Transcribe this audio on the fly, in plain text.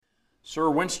Sir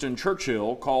Winston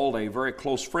Churchill called a very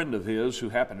close friend of his who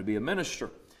happened to be a minister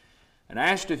and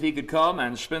asked if he could come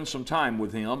and spend some time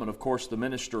with him, and of course the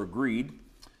minister agreed.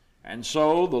 And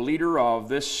so the leader of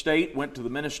this state went to the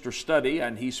minister's study,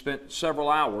 and he spent several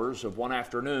hours of one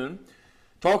afternoon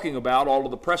talking about all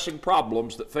of the pressing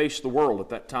problems that faced the world at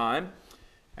that time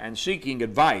and seeking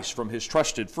advice from his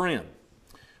trusted friend.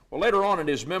 Well, later on in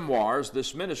his memoirs,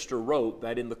 this minister wrote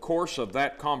that in the course of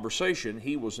that conversation,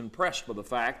 he was impressed with the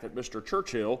fact that Mr.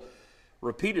 Churchill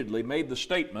repeatedly made the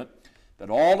statement that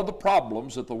all of the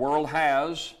problems that the world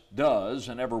has, does,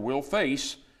 and ever will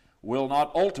face will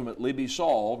not ultimately be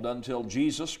solved until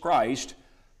Jesus Christ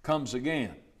comes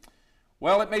again.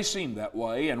 Well, it may seem that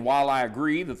way, and while I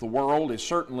agree that the world is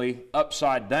certainly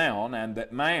upside down and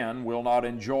that man will not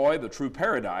enjoy the true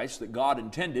paradise that God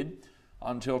intended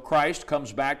until Christ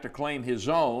comes back to claim his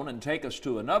own and take us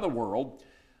to another world,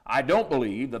 I don't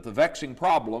believe that the vexing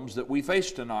problems that we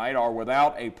face tonight are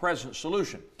without a present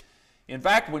solution. In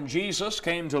fact, when Jesus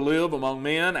came to live among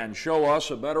men and show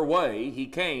us a better way, he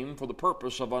came for the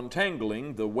purpose of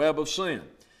untangling the web of sin.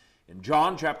 In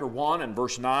John chapter 1 and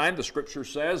verse 9, the Scripture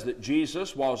says that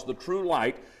Jesus was the true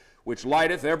light which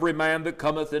lighteth every man that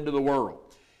cometh into the world.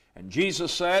 And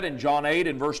Jesus said in John 8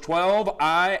 and verse 12,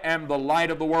 I am the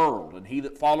light of the world, and he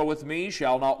that followeth me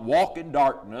shall not walk in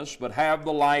darkness, but have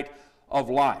the light of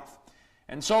life.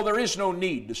 And so there is no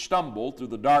need to stumble through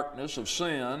the darkness of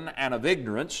sin and of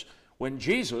ignorance when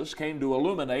Jesus came to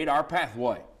illuminate our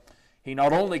pathway. He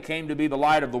not only came to be the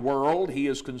light of the world, he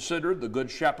is considered the good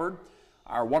shepherd,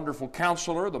 our wonderful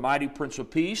counselor, the mighty Prince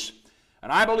of Peace.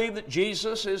 And I believe that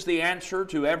Jesus is the answer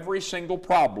to every single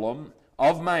problem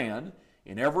of man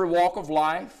in every walk of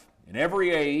life, in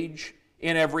every age,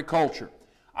 in every culture.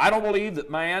 I don't believe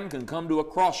that man can come to a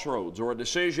crossroads or a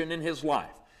decision in his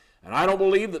life. And I don't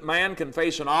believe that man can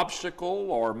face an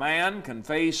obstacle or man can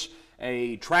face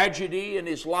a tragedy in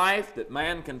his life, that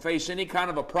man can face any kind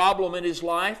of a problem in his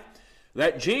life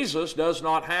that Jesus does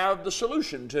not have the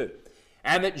solution to.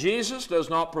 And that Jesus does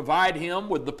not provide him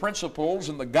with the principles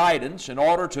and the guidance in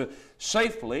order to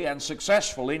safely and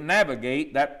successfully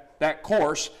navigate that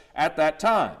course at that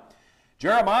time.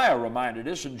 Jeremiah reminded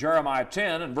us in Jeremiah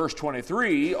 10 and verse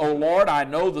 23, O Lord, I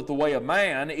know that the way of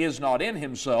man is not in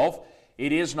himself,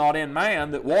 it is not in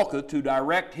man that walketh to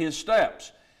direct his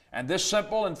steps. And this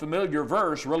simple and familiar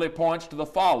verse really points to the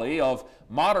folly of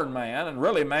modern man and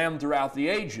really man throughout the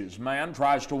ages. Man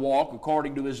tries to walk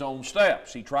according to his own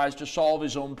steps. He tries to solve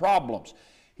his own problems.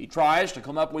 He tries to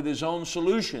come up with his own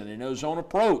solution and his own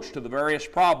approach to the various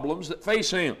problems that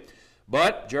face him.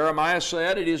 But Jeremiah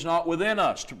said it is not within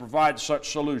us to provide such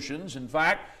solutions. In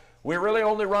fact, we really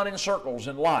only run in circles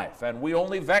in life, and we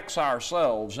only vex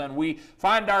ourselves, and we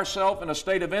find ourselves in a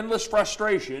state of endless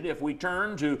frustration if we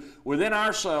turn to within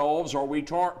ourselves, or we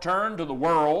turn to the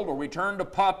world, or we turn to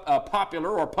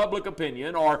popular or public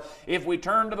opinion, or if we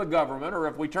turn to the government, or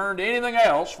if we turn to anything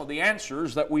else for the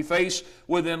answers that we face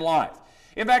within life.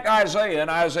 In fact, Isaiah in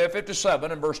Isaiah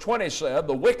 57 and verse 20 said,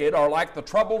 The wicked are like the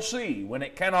troubled sea when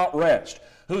it cannot rest,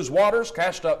 whose waters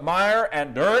cast up mire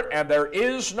and dirt, and there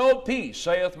is no peace,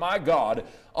 saith my God,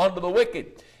 unto the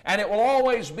wicked. And it will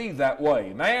always be that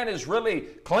way. Man is really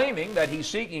claiming that he's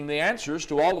seeking the answers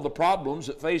to all of the problems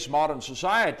that face modern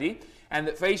society and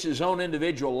that face his own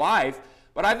individual life.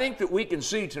 But I think that we can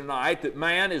see tonight that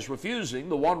man is refusing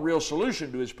the one real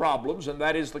solution to his problems, and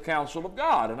that is the counsel of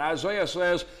God. And Isaiah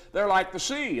says they're like the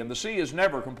sea, and the sea is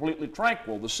never completely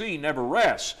tranquil. The sea never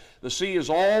rests. The sea is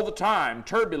all the time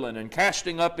turbulent and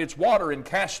casting up its water and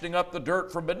casting up the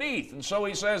dirt from beneath. And so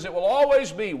he says it will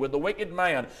always be with the wicked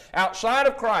man. Outside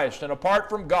of Christ and apart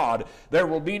from God, there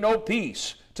will be no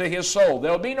peace to his soul.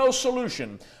 There will be no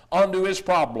solution unto his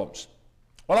problems.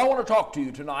 Well, I want to talk to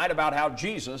you tonight about how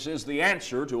Jesus is the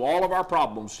answer to all of our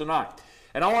problems tonight.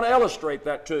 And I want to illustrate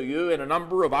that to you in a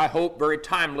number of, I hope, very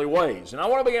timely ways. And I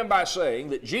want to begin by saying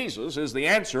that Jesus is the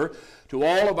answer to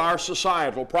all of our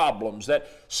societal problems that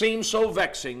seem so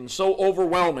vexing, so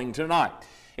overwhelming tonight.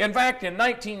 In fact, in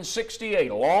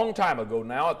 1968, a long time ago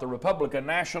now, at the Republican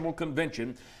National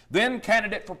Convention, then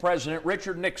candidate for president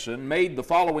Richard Nixon made the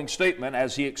following statement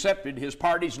as he accepted his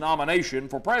party's nomination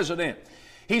for president.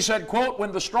 He said, quote,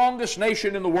 when the strongest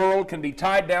nation in the world can be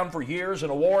tied down for years in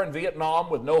a war in Vietnam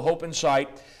with no hope in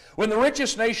sight, when the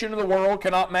richest nation in the world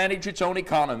cannot manage its own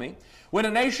economy, when a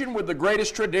nation with the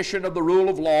greatest tradition of the rule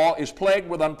of law is plagued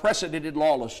with unprecedented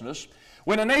lawlessness,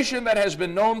 when a nation that has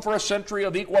been known for a century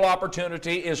of equal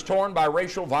opportunity is torn by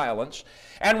racial violence,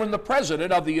 and when the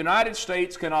President of the United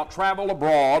States cannot travel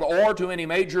abroad or to any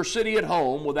major city at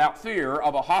home without fear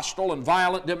of a hostile and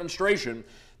violent demonstration,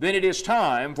 then it is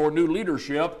time for new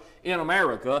leadership in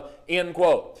America, end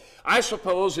quote. I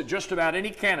suppose that just about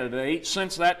any candidate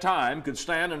since that time could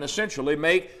stand and essentially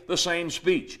make the same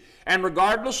speech. And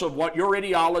regardless of what your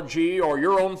ideology or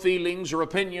your own feelings or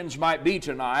opinions might be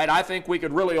tonight, I think we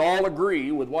could really all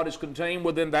agree with what is contained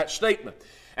within that statement.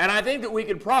 And I think that we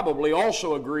could probably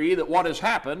also agree that what has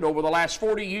happened over the last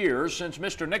 40 years since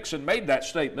Mr. Nixon made that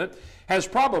statement has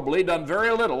probably done very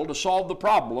little to solve the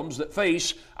problems that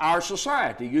face our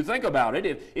society. You think about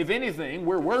it, if anything,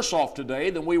 we're worse off today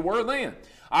than we were then.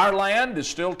 Our land is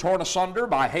still torn asunder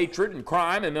by hatred and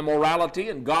crime and immorality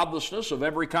and godlessness of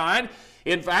every kind.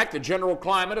 In fact, the general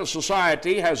climate of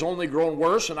society has only grown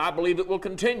worse, and I believe it will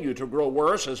continue to grow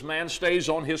worse as man stays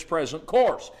on his present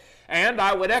course. And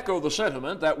I would echo the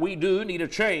sentiment that we do need a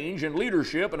change in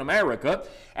leadership in America,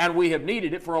 and we have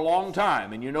needed it for a long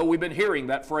time. And you know, we've been hearing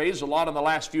that phrase a lot in the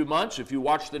last few months. If you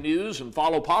watch the news and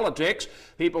follow politics,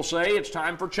 people say it's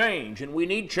time for change, and we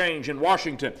need change in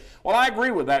Washington. Well, I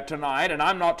agree with that tonight, and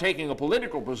I'm not taking a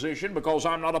political position because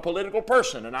I'm not a political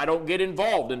person, and I don't get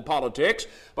involved in politics,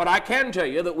 but I can tell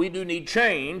you that we do need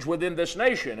change within this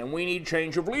nation, and we need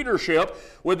change of leadership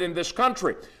within this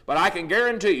country. But I can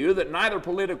guarantee you that neither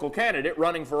political candidate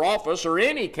running for office or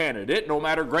any candidate, no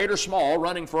matter great or small,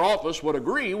 running for office would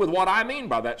agree with what I mean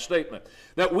by that statement,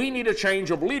 that we need a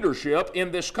change of leadership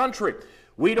in this country.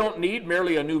 We don't need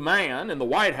merely a new man in the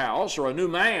White House or a new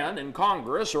man in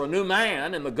Congress or a new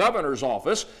man in the governor's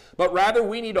office, but rather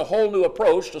we need a whole new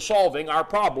approach to solving our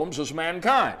problems as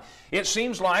mankind. It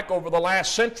seems like over the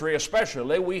last century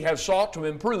especially, we have sought to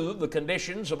improve the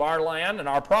conditions of our land and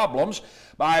our problems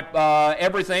by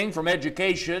everything from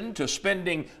education to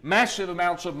spending massive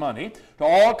amounts of money to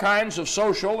all kinds of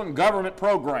social and government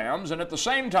programs, and at the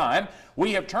same time,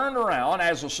 we have turned around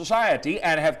as a society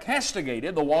and have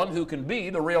castigated the one who can be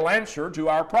the real answer to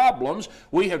our problems.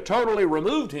 We have totally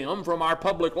removed him from our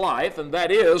public life, and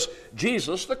that is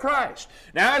Jesus the Christ.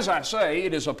 Now, as I say,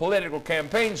 it is a political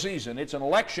campaign season. It's an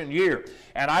election year,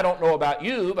 and I don't know about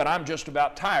you, but I'm just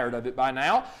about tired of it by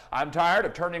now. I'm tired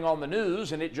of turning on the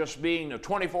news and it just being a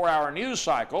 24-hour news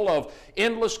cycle of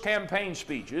endless campaign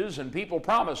speeches and people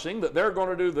promising that they're going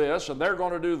to do this and they're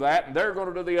going to do that and they're going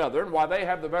to do the other, and why they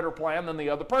have the better plan than the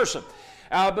other person.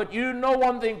 But you know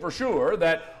one thing for sure,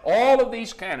 that all of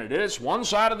these candidates, one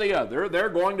side or the other, they're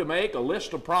going to make a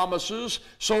list of promises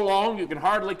so long you can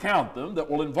hardly count them, that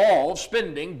will involve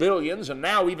spending billions and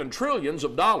now even trillions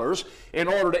of dollars in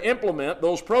order to implement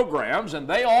those programs, and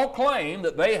they all claim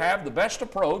that they have the best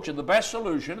approach and the best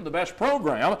solution and the best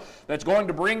program that's going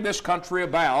to bring this country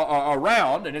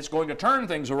around, and it's going to turn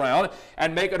things around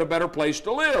and make it a better place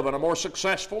to live and a more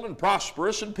successful and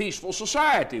prosperous and peaceful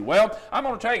society. Well, I'm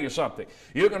going to tell you something.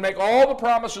 You can make all the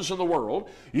promises in the world.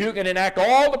 You can enact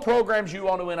all the programs you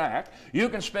want to enact. You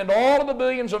can spend all of the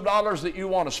billions of dollars that you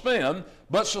want to spend,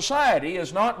 but society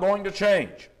is not going to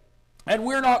change. And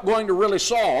we're not going to really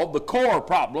solve the core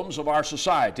problems of our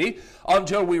society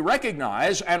until we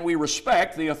recognize and we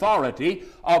respect the authority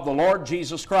of the Lord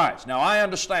Jesus Christ. Now, I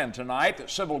understand tonight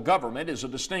that civil government is a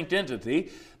distinct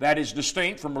entity that is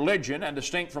distinct from religion and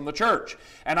distinct from the church.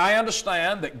 And I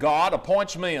understand that God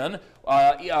appoints men,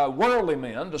 worldly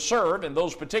men, to serve in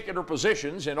those particular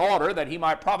positions in order that he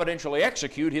might providentially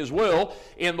execute his will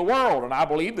in the world. And I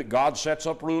believe that God sets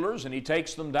up rulers and he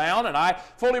takes them down, and I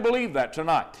fully believe that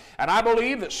tonight. And I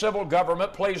believe that civil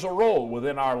government plays a role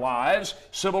within our lives.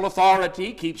 Civil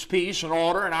authority keeps peace and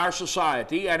order in our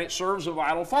society, and it serves a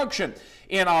vital function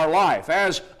in our life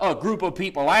as a group of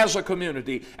people, as a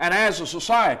community, and as a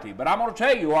society. But I'm going to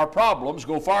tell you, our problems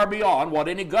go far beyond what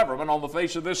any government on the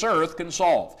face of this earth can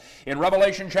solve. In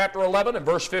Revelation chapter 11 and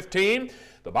verse 15,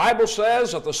 the Bible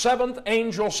says that the seventh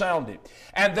angel sounded,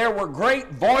 and there were great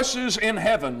voices in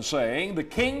heaven saying, the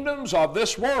kingdoms of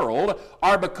this world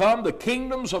are become the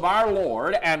kingdoms of our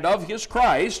Lord and of his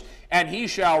Christ, and he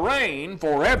shall reign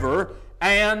forever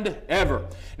and ever.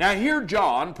 Now here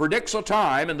John predicts a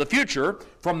time in the future,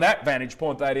 from that vantage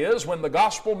point that is, when the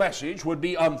gospel message would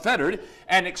be unfettered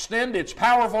and extend its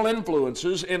powerful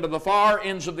influences into the far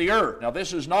ends of the earth. Now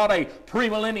this is not a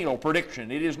premillennial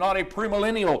prediction. It is not a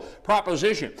premillennial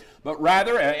proposition. But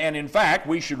rather, and in fact,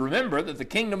 we should remember that the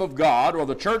kingdom of God, or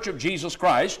the church of Jesus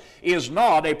Christ, is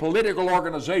not a political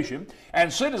organization,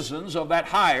 and citizens of that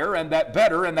higher and that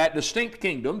better and that distinct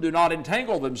kingdom do not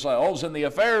entangle themselves in the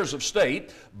affairs of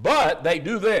state, but they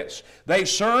do this. They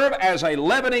serve as a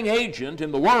leavening agent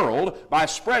in the world by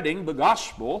spreading the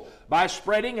gospel, by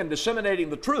spreading and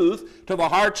disseminating the truth to the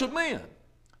hearts of men.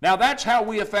 Now that's how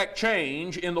we affect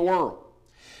change in the world.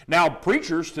 Now,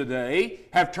 preachers today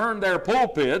have turned their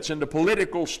pulpits into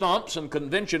political stumps and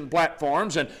convention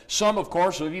platforms, and some, of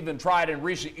course, have even tried in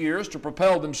recent years to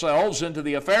propel themselves into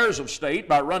the affairs of state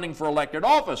by running for elected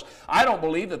office. I don't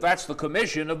believe that that's the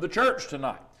commission of the church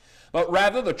tonight. But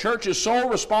rather, the church's sole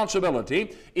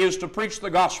responsibility is to preach the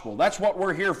gospel. That's what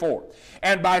we're here for.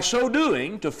 And by so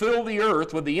doing, to fill the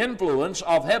earth with the influence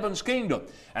of heaven's kingdom.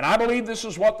 And I believe this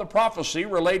is what the prophecy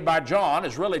relayed by John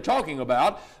is really talking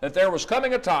about, that there was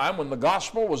coming a time when the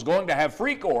gospel was going to have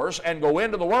free course and go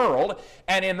into the world,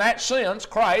 and in that sense,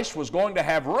 Christ was going to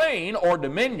have reign or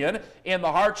dominion in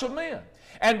the hearts of men.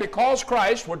 And because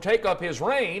Christ would take up his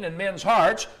reign in men's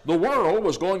hearts, the world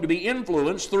was going to be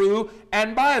influenced through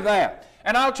and by that.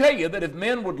 And I'll tell you that if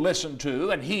men would listen to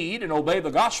and heed and obey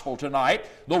the gospel tonight,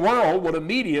 the world would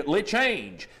immediately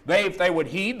change. If they would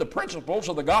heed the principles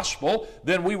of the gospel,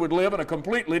 then we would live in a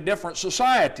completely different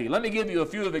society. Let me give you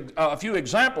a few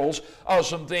examples of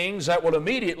some things that would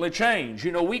immediately change.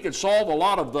 You know, we could solve a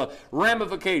lot of the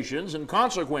ramifications and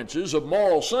consequences of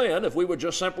moral sin if we would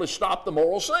just simply stop the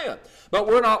moral sin. But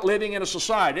we're not living in a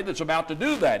society that's about to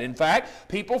do that. In fact,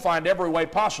 people find every way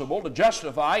possible to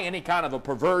justify any kind of a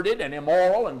perverted and immoral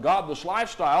and godless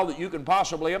lifestyle that you can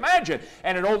possibly imagine.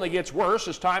 And it only gets worse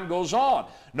as time goes on.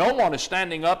 No one is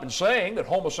standing up and saying that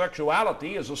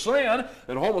homosexuality is a sin,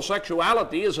 that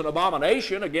homosexuality is an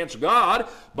abomination against God,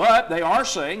 but they are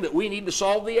saying that we need to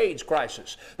solve the AIDS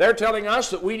crisis. They're telling us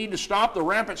that we need to stop the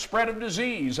rampant spread of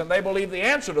disease, and they believe the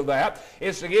answer to that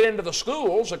is to get into the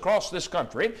schools across this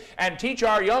country and teach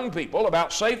our young people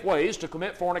about safe ways to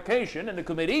commit fornication and to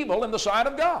commit evil in the sight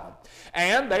of God.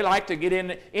 And they like to get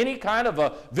in any kind of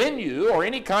a venue or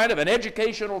any kind of an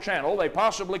educational channel they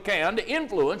possibly can to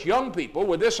influence young people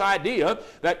with this idea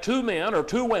that two men or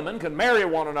two women can marry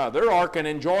one another or can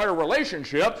enjoy a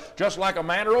relationship just like a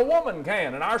man or a woman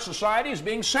can. And our society is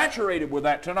being saturated with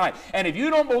that tonight. And if you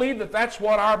don't believe that that's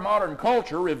what our modern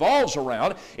culture revolves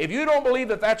around, if you don't believe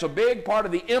that that's a big part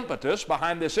of the impetus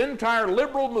behind this entire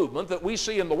liberal movement that we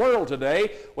see in the world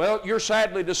today, well, you're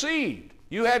sadly deceived.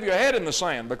 You have your head in the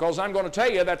sand, because I'm going to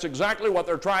tell you that's exactly what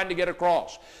they're trying to get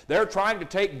across. They're trying to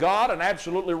take God and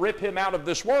absolutely rip him out of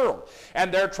this world.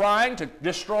 And they're trying to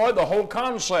destroy the whole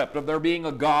concept of there being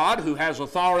a God who has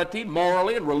authority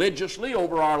morally and religiously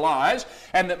over our lives,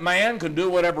 and that man can do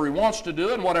whatever he wants to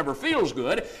do and whatever feels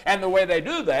good. And the way they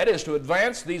do that is to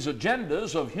advance these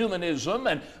agendas of humanism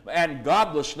and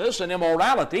godlessness and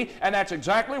immorality. And that's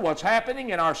exactly what's happening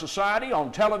in our society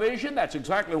on television. That's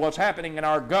exactly what's happening in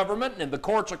our government and in the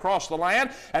courts across the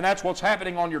land, and that's what's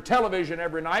happening on your television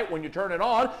every night when you turn it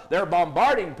on. They're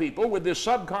bombarding people with this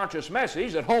subconscious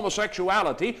message that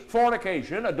homosexuality,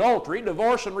 fornication, adultery,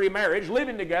 divorce and remarriage,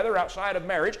 living together outside of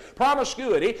marriage,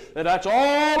 promiscuity, that's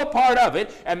all a part of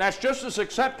it, and that's just as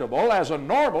acceptable as a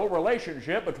normal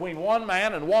relationship between one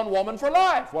man and one woman for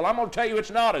life. Well, I'm going to tell you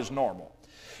it's not as normal.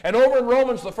 And over in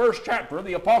Romans, the 1st chapter,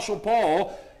 the Apostle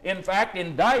Paul, in fact,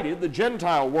 indicted the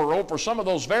Gentile world for some of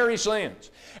those very sins.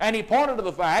 And he pointed to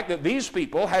the fact that these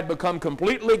people had become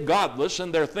completely godless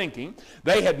in their thinking.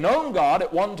 They had known God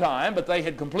at one time, but they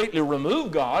had completely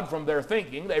removed God from their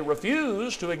thinking. They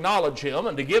refused to acknowledge him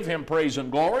and to give him praise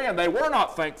and glory, and they were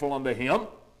not thankful unto him.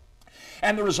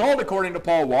 And the result, according to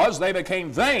Paul, was they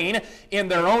became vain in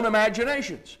their own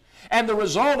imaginations. And the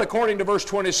result, according to verse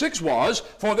 26, was,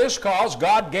 for this cause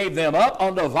God gave them up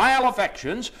unto vile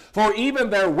affections, for even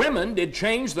their women did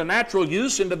change the natural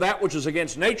use into that which is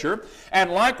against nature,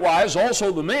 and likewise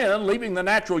also the men, leaving the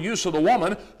natural use of the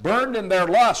woman, burned in their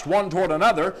lust one toward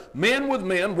another, men with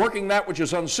men, working that which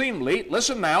is unseemly,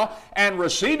 listen now, and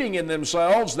receiving in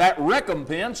themselves that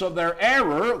recompense of their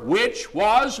error which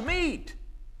was meet.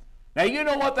 Now you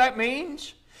know what that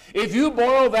means? If you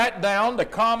boil that down to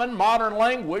common modern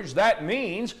language, that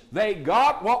means they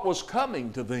got what was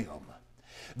coming to them.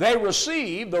 They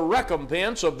received the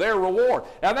recompense of their reward.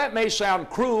 Now that may sound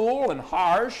cruel and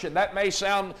harsh, and that may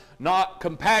sound not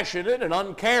compassionate and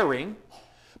uncaring,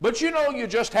 but you know, you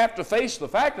just have to face the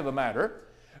fact of the matter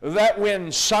that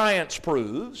when science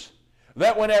proves,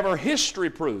 that whenever history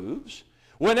proves,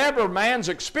 whenever man's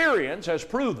experience has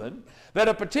proven that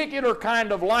a particular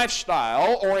kind of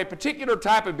lifestyle or a particular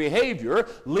type of behavior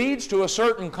leads to a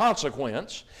certain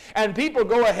consequence, and people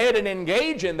go ahead and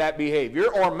engage in that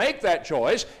behavior or make that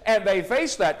choice, and they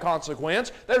face that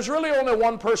consequence, there's really only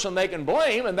one person they can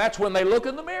blame, and that's when they look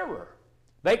in the mirror.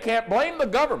 They can't blame the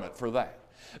government for that.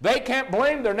 They can't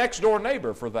blame their next door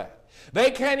neighbor for that.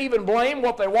 They can't even blame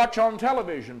what they watch on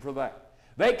television for that.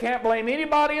 They can't blame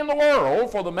anybody in the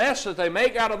world for the mess that they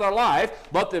make out of their life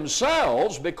but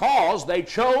themselves, because they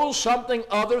chose something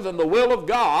other than the will of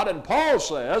God. And Paul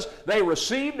says they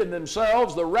received in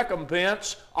themselves the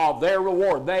recompense of their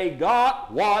reward. They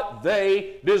got what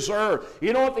they deserve.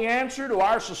 You know what the answer to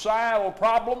our societal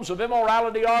problems of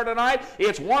immorality are tonight?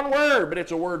 It's one word, but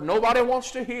it's a word nobody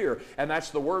wants to hear, and that's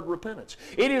the word repentance.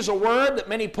 It is a word that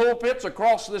many pulpits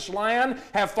across this land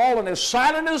have fallen as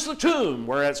silent as the tomb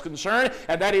where it's concerned,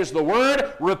 and that is the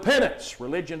word repentance.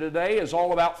 Religion today is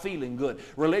all about feeling good.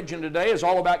 Religion today is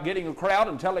all about getting a crowd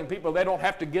and telling people they don't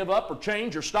have to give up or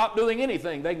change or stop doing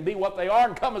anything. They can be what they are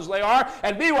and come as they are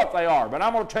and be what they are. But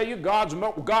I'm going to tell you,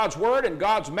 God's word and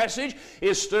God's message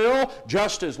is still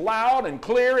just as loud and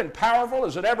clear and powerful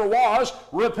as it ever was.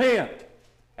 Repent.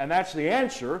 And that's the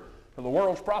answer to the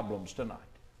world's problems tonight.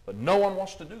 But no one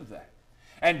wants to do that.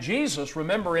 And Jesus,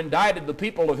 remember, indicted the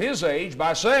people of his age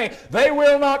by saying, they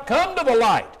will not come to the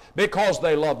light because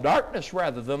they love darkness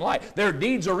rather than light. Their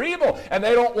deeds are evil, and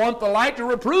they don't want the light to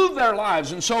reprove their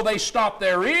lives. And so they stop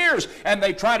their ears, and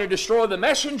they try to destroy the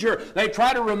messenger. They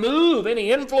try to remove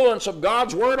any influence of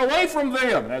God's word away from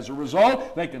them. And as a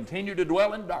result, they continue to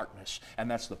dwell in darkness. And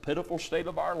that's the pitiful state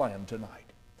of our land tonight.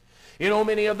 You know,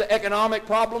 many of the economic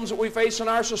problems that we face in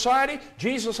our society,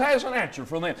 Jesus has an answer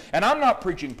for them. And I'm not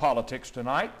preaching politics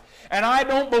tonight. And I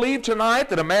don't believe tonight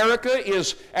that America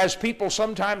is, as people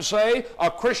sometimes say, a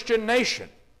Christian nation,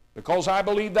 because I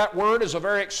believe that word is a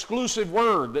very exclusive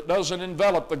word that doesn't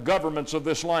envelop the governments of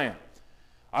this land.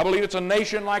 I believe it's a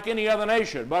nation like any other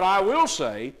nation. But I will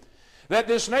say that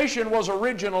this nation was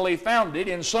originally founded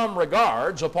in some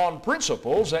regards upon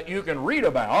principles that you can read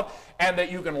about and that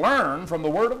you can learn from the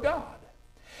Word of God.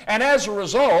 And as a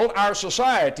result, our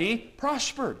society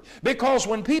prospered. Because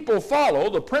when people follow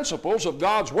the principles of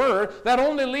God's Word, that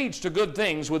only leads to good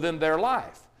things within their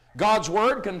life. God's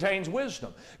Word contains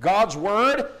wisdom. God's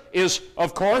Word is,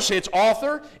 of course, its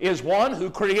author is one who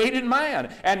created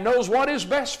man and knows what is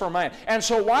best for man. And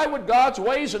so why would God's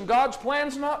ways and God's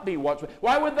plans not be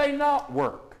why would they not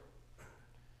work?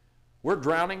 We're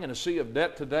drowning in a sea of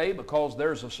debt today because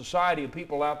there's a society of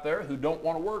people out there who don't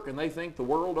want to work, and they think the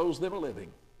world owes them a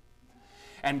living.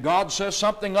 And God says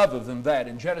something other than that.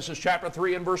 In Genesis chapter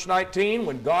 3 and verse 19,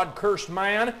 when God cursed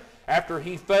man after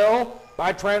he fell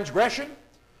by transgression,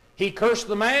 he cursed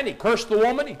the man, he cursed the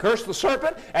woman, he cursed the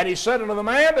serpent, and he said unto the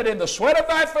man that in the sweat of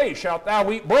thy face shalt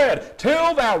thou eat bread,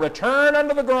 till thou return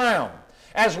unto the ground.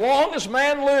 As long as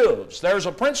man lives, there's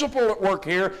a principle at work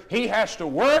here. He has to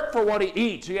work for what he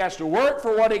eats. He has to work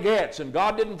for what he gets. And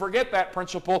God didn't forget that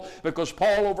principle, because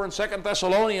Paul over in 2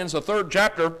 Thessalonians, the 3rd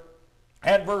chapter,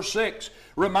 and verse 6,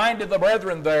 reminded the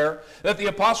brethren there that the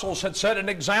apostles had set an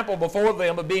example before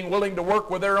them of being willing to work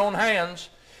with their own hands,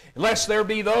 lest there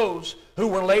be those who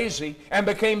were lazy and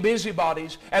became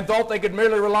busybodies and thought they could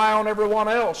merely rely on everyone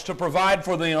else to provide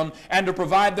for them and to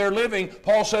provide their living.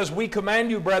 Paul says, we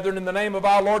command you, brethren, in the name of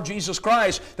our Lord Jesus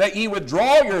Christ, that ye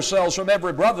withdraw yourselves from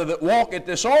every brother that walketh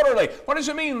disorderly. What does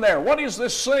it mean there? What is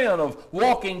this sin of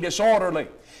walking disorderly?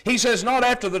 He says, not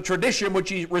after the tradition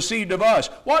which ye received of us.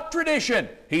 What tradition?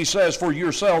 He says, for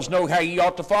yourselves know how ye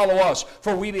ought to follow us.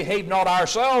 For we behaved not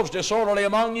ourselves disorderly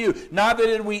among you, neither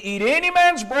did we eat any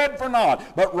man's bread for naught,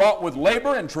 but wrought with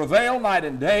labor and travail night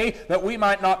and day, that we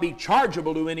might not be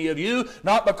chargeable to any of you,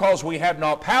 not because we have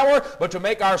not power, but to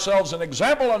make ourselves an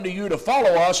example unto you to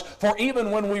follow us. For even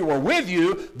when we were with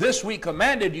you, this we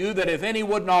commanded you, that if any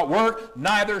would not work,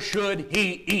 neither should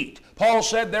he eat. Paul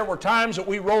said there were times that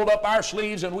we rolled up our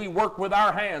sleeves and we worked with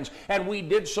our hands, and we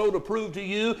did so to prove to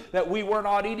you that we were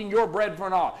not eating your bread for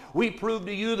naught. We proved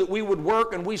to you that we would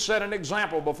work, and we set an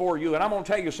example before you. And I'm going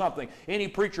to tell you something. Any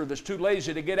preacher that's too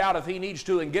lazy to get out if he needs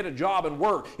to and get a job and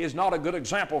work is not a good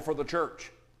example for the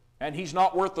church. And he's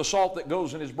not worth the salt that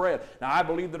goes in his bread. Now, I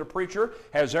believe that a preacher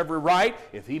has every right,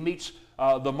 if he meets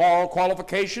the moral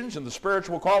qualifications and the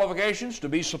spiritual qualifications, to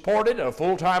be supported in a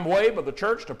full-time way by the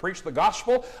church to preach the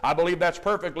gospel. I believe that's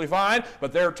perfectly fine.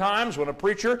 But there are times when a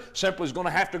preacher simply is going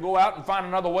to have to go out and find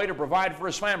another way to provide for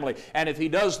his family. And if he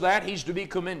does that, he's to be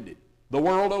commended. The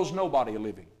world owes nobody a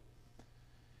living.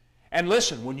 And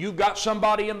listen, when you've got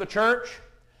somebody in the church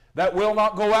that will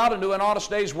not go out and do an honest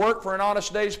day's work for an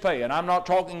honest day's pay, and I'm not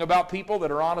talking about people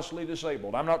that are honestly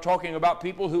disabled. I'm not talking about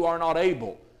people who are not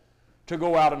able to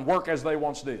go out and work as they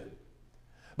once did.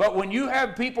 But when you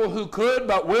have people who could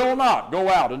but will not go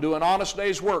out and do an honest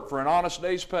day's work for an honest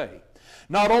day's pay,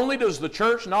 Not only does the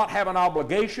church not have an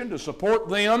obligation to support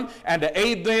them and to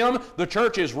aid them, the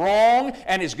church is wrong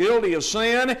and is guilty of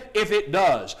sin if it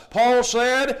does. Paul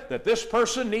said that this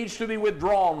person needs to be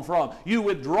withdrawn from. You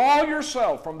withdraw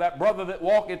yourself from that brother that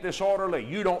walketh disorderly.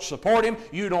 You don't support him,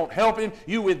 you don't help him,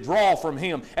 you withdraw from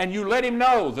him. And you let him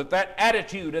know that that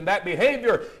attitude and that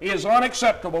behavior is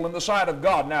unacceptable in the sight of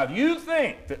God. Now, if you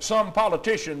think that some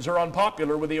politicians are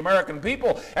unpopular with the American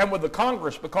people and with the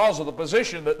Congress because of the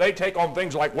position that they take on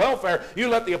things like welfare, you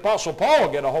let the Apostle Paul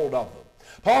get a hold of them.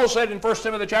 Paul said in 1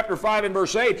 Timothy chapter 5 and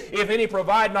verse 8, if any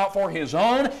provide not for his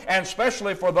own, and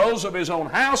especially for those of his own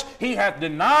house, he hath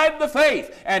denied the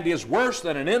faith, and is worse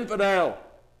than an infidel.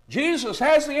 Jesus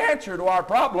has the answer to our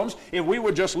problems if we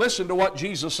would just listen to what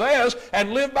Jesus says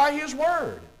and live by his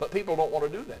word. But people don't want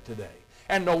to do that today.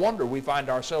 And no wonder we find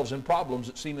ourselves in problems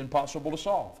that seem impossible to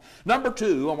solve. Number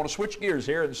two, I want to switch gears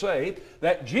here and say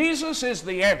that Jesus is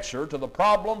the answer to the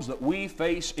problems that we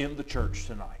face in the church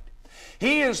tonight.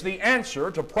 He is the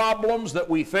answer to problems that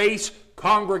we face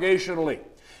congregationally.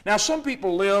 Now, some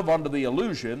people live under the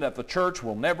illusion that the church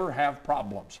will never have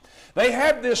problems. They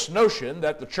have this notion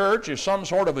that the church is some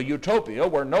sort of a utopia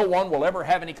where no one will ever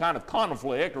have any kind of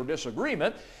conflict or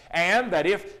disagreement, and that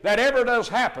if that ever does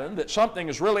happen, that something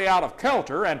is really out of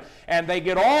kilter, and they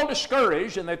get all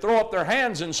discouraged, and they throw up their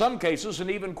hands in some cases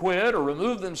and even quit or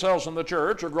remove themselves from the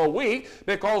church or grow weak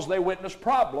because they witness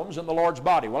problems in the Lord's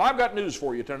body. Well, I've got news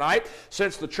for you tonight.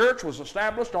 Since the church was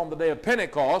established on the day of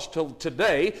Pentecost till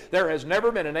today, there has never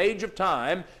been an age of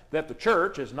time that the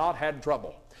church has not had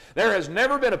trouble. There has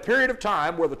never been a period of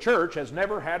time where the church has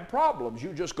never had problems.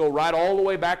 You just go right all the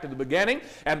way back to the beginning,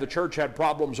 and the church had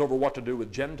problems over what to do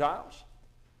with Gentiles.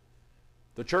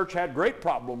 The church had great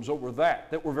problems over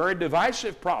that were very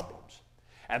divisive problems.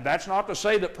 And that's not to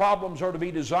say that problems are to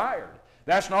be desired.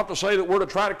 That's not to say that we're to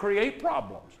try to create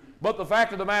problems. But the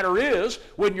fact of the matter is,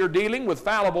 when you're dealing with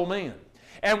fallible men,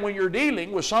 and when you're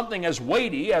dealing with something as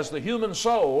weighty as the human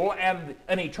soul and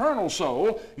an eternal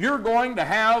soul, you're going to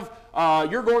have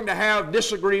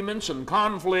disagreements and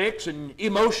conflicts, and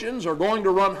emotions are going to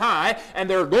run high, and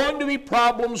there are going to be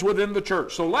problems within the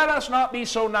church. So let us not be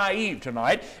so naive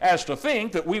tonight as to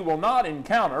think that we will not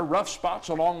encounter rough spots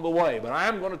along the way. But I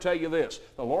am going to tell you this: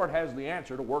 the Lord has the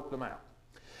answer to work them out.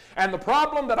 And the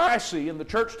problem that I see in the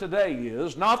church today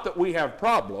is not that we have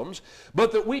problems,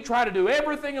 but that we try to do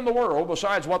everything in the world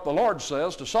besides what the Lord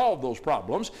says to solve those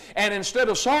problems. And instead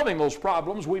of solving those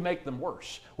problems, we make them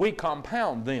worse. We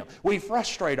compound them. We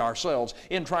frustrate ourselves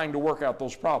in trying to work out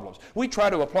those problems. We try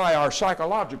to apply our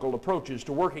psychological approaches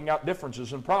to working out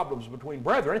differences and problems between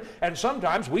brethren, and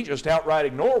sometimes we just outright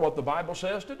ignore what the Bible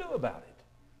says to do about it.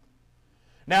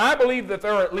 Now, I believe that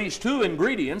there are at least two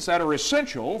ingredients that are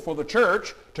essential for the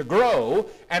church to grow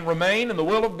and remain in the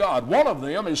will of God. One of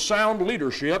them is sound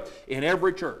leadership in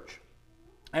every church.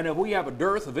 And if we have a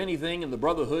dearth of anything in the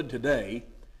brotherhood today,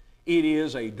 it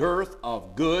is a dearth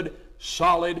of good,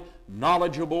 solid,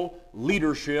 knowledgeable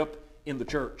leadership in the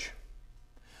church.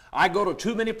 I go to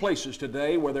too many places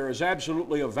today where there is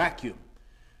absolutely a vacuum.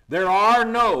 There are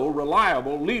no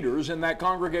reliable leaders in that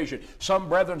congregation. Some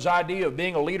brethren's idea of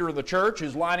being a leader of the church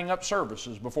is lining up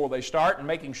services before they start and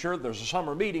making sure there's a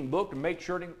summer meeting booked and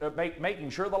making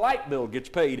sure the light bill gets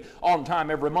paid on time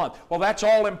every month. Well, that's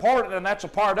all important, and that's a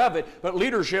part of it, but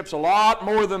leadership's a lot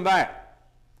more than that.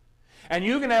 And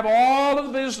you can have all of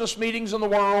the business meetings in the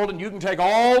world, and you can take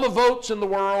all the votes in the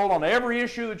world on every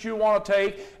issue that you want to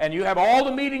take, and you have all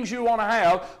the meetings you want to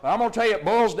have. But I'm going to tell you, it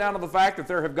boils down to the fact that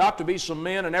there have got to be some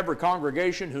men in every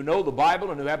congregation who know the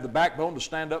Bible and who have the backbone to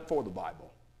stand up for the Bible.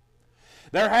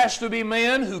 There has to be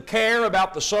men who care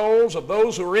about the souls of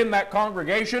those who are in that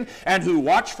congregation and who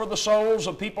watch for the souls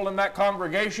of people in that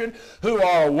congregation, who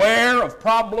are aware of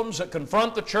problems that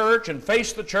confront the church and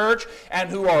face the church, and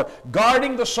who are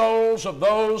guarding the souls of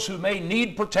those who may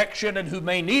need protection and who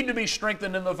may need to be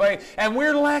strengthened in the faith. And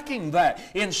we're lacking that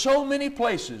in so many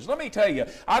places. Let me tell you,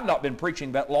 I've not been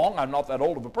preaching that long. I'm not that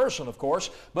old of a person, of course,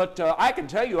 but I can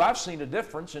tell you I've seen a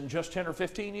difference in just 10 or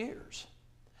 15 years.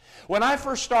 When I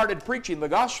first started preaching the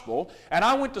gospel, and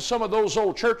I went to some of those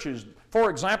old churches, for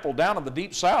example, down in the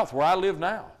deep south where I live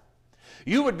now,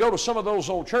 you would go to some of those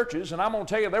old churches, and I'm going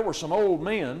to tell you there were some old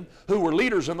men who were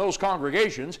leaders in those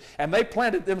congregations, and they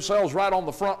planted themselves right on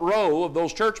the front row of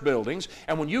those church buildings,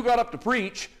 and when you got up to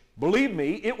preach, believe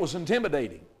me, it was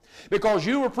intimidating, because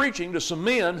you were preaching to some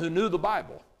men who knew the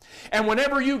Bible. And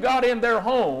whenever you got in their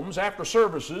homes after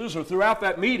services or throughout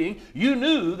that meeting, you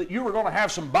knew that you were going to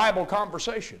have some Bible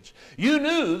conversations. You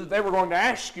knew that they were going to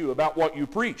ask you about what you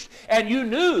preached. And you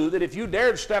knew that if you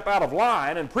dared step out of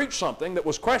line and preach something that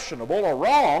was questionable or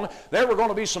wrong, there were going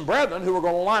to be some brethren who were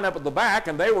going to line up at the back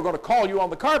and they were going to call you on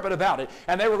the carpet about it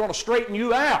and they were going to straighten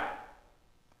you out.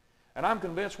 And I'm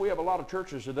convinced we have a lot of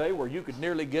churches today where you could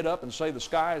nearly get up and say the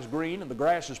sky is green and the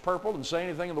grass is purple and say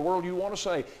anything in the world you want to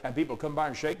say, and people come by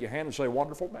and shake your hand and say,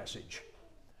 wonderful message.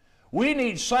 We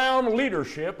need sound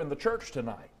leadership in the church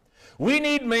tonight. We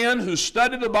need men who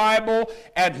study the Bible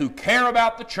and who care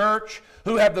about the church,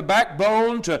 who have the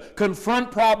backbone to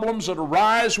confront problems that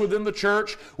arise within the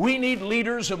church. We need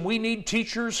leaders and we need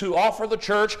teachers who offer the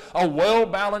church a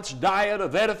well-balanced diet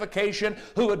of edification,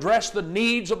 who address the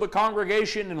needs of the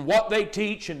congregation and what they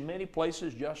teach, and many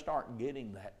places just aren't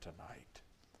getting that tonight.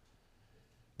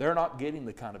 They're not getting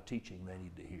the kind of teaching they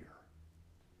need to hear.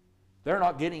 They're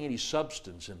not getting any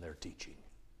substance in their teaching.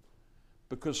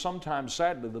 Because sometimes,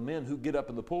 sadly, the men who get up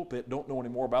in the pulpit don't know any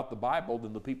more about the Bible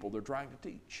than the people they're trying to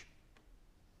teach.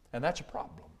 And that's a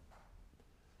problem.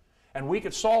 And we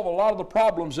could solve a lot of the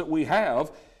problems that we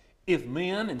have if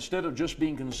men, instead of just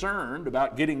being concerned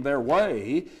about getting their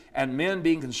way, and men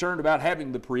being concerned about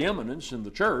having the preeminence in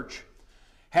the church,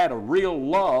 had a real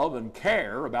love and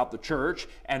care about the church,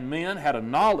 and men had a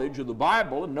knowledge of the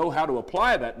Bible and know how to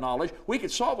apply that knowledge, we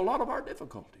could solve a lot of our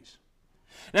difficulties.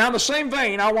 Now, in the same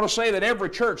vein, I want to say that every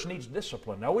church needs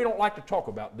discipline. Now, we don't like to talk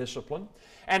about discipline,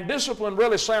 and discipline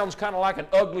really sounds kind of like an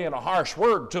ugly and a harsh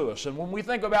word to us. And when we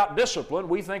think about discipline,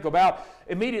 we think about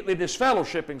immediately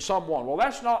disfellowshipping someone. Well,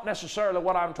 that's not necessarily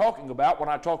what I'm talking about when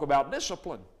I talk about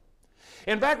discipline.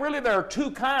 In fact, really, there are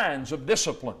two kinds of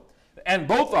discipline, and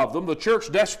both of them the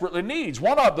church desperately needs.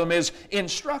 One of them is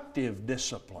instructive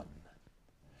discipline.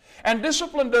 And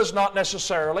discipline does not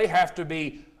necessarily have to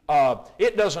be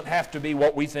it doesn't have to be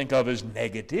what we think of as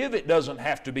negative. It doesn't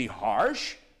have to be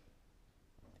harsh.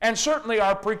 And certainly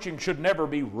our preaching should never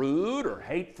be rude or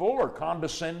hateful or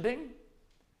condescending.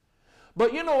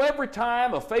 But you know, every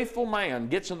time a faithful man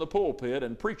gets in the pulpit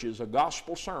and preaches a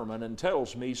gospel sermon and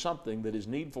tells me something that is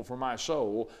needful for my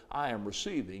soul, I am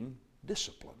receiving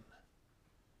discipline.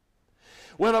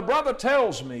 When a brother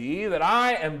tells me that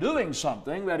I am doing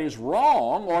something that is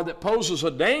wrong or that poses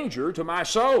a danger to my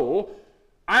soul,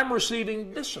 I'm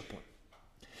receiving discipline.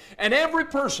 And every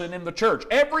person in the church,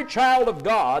 every child of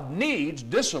God needs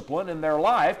discipline in their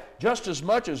life just as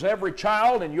much as every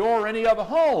child in your or any other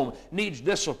home needs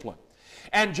discipline.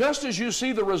 And just as you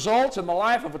see the results in the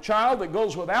life of a child that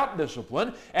goes without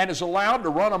discipline and is allowed to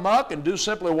run amok and do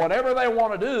simply whatever they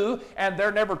want to do, and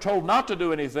they're never told not to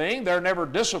do anything, they're never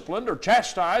disciplined or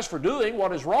chastised for doing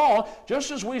what is wrong,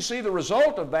 just as we see the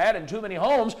result of that in too many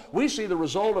homes, we see the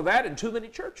result of that in too many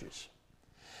churches.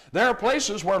 There are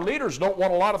places where leaders don't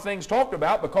want a lot of things talked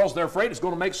about because they're afraid it's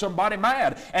going to make somebody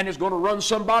mad, and it's going to run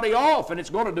somebody off, and it's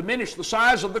going to diminish the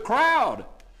size of the crowd,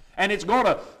 and it's going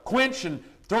to quench and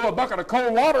throw a bucket of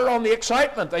cold water on the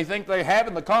excitement they think they have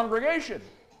in the congregation.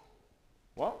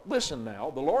 Well, listen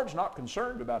now, the Lord's not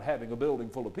concerned about having a building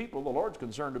full of people. The Lord's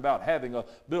concerned about having a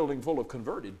building full of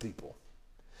converted people.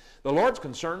 The Lord's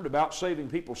concerned about saving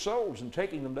people's souls and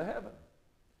taking them to heaven.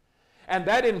 And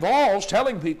that involves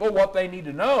telling people what they need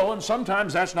to know, and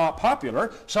sometimes that's not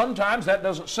popular. Sometimes that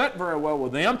doesn't sit very well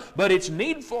with them, but it's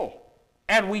needful.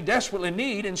 And we desperately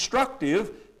need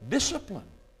instructive discipline.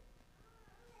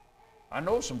 I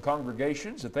know some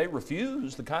congregations, if they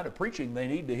refuse the kind of preaching they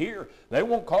need to hear, they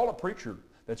won't call a preacher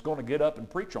that's going to get up and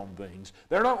preach on things.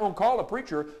 They're not going to call a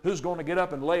preacher who's going to get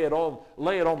up and lay it on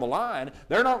the line.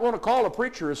 They're not going to call a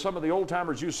preacher, as some of the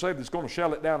old-timers used to say, that's going to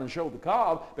shell it down and show the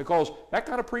cob, because that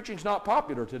kind of preaching's not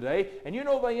popular today, and you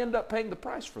know they end up paying the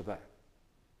price for that.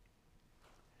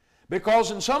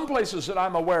 Because in some places that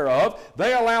I'm aware of,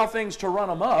 they allow things to run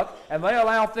amok, and they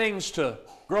allow things to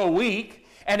grow weak,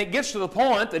 and it gets to the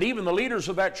point that even the leaders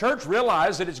of that church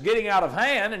realize that it's getting out of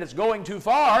hand and it's going too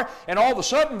far, and all of a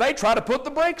sudden they try to put the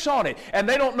brakes on it, and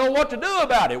they don't know what to do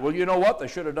about it. Well, you know what? They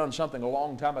should have done something a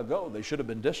long time ago. They should have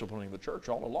been disciplining the church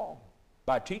all along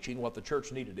by teaching what the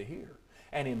church needed to hear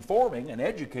and informing and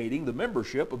educating the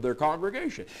membership of their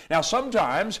congregation. Now,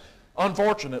 sometimes,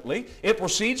 unfortunately, it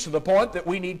proceeds to the point that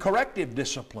we need corrective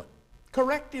discipline.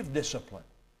 Corrective discipline.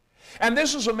 And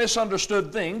this is a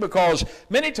misunderstood thing, because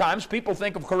many times people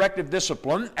think of corrective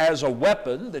discipline as a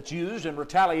weapon that's used in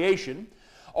retaliation,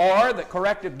 or that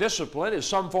corrective discipline is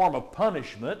some form of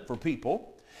punishment for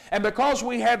people. And because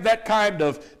we have that kind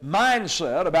of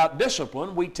mindset about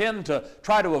discipline, we tend to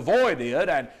try to avoid it,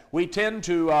 and we tend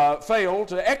to fail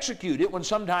to execute it when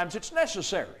sometimes it's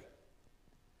necessary.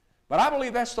 But I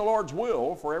believe that's the Lord's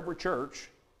will for every church,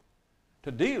 to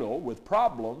deal with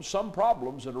problems, some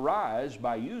problems that arise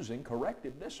by using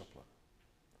corrective discipline.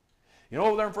 You know,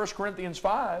 over there in 1 Corinthians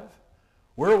 5,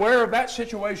 we're aware of that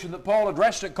situation that Paul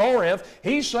addressed at Corinth.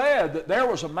 He said that there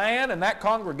was a man in that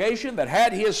congregation that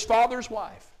had his father's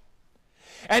wife.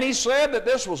 And he said that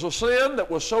this was a sin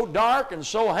that was so dark and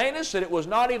so heinous that it was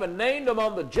not even named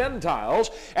among the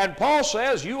Gentiles. And Paul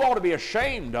says you ought to be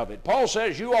ashamed of it. Paul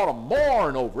says you ought to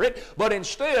mourn over it, but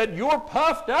instead you're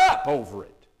puffed up over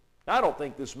it. Now, I don't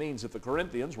think this means that the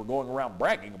Corinthians were going around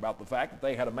bragging about the fact that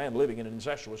they had a man living in an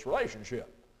incestuous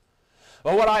relationship.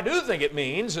 But what I do think it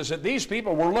means is that these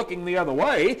people were looking the other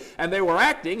way, and they were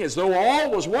acting as though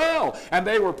all was well, and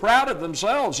they were proud of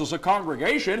themselves as a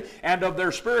congregation and of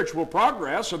their spiritual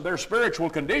progress, of their spiritual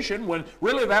condition, when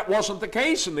really that wasn't the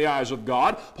case in the eyes of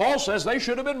God. Paul says they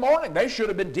should have been mourning. They should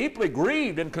have been deeply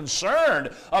grieved and concerned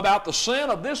about the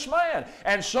sin of this man,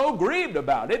 and so grieved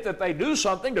about it that they do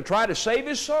something to try to save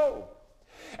his soul.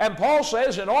 And Paul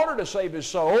says in order to save his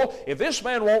soul, if this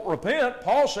man won't repent,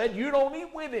 Paul said you don't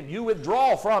eat with him, you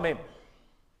withdraw from him.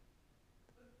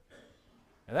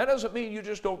 And that doesn't mean you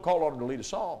just don't call on him to lead a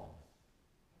song.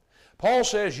 Paul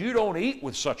says you don't eat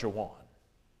with such a one.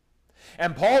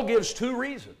 And Paul gives two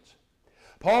reasons.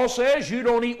 Paul says you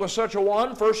don't eat with such a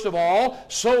one, first of all,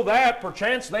 so that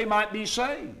perchance they might be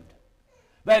saved.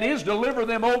 That is, deliver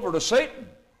them over to Satan,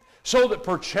 so that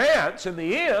perchance in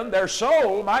the end their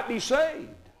soul might be saved.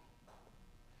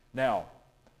 Now,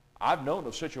 I've known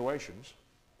of situations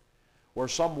where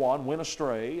someone went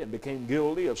astray and became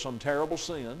guilty of some terrible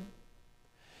sin,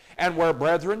 and where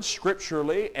brethren,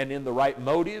 scripturally and in the right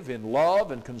motive, in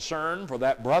love and concern for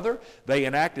that brother, they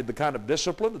enacted the kind of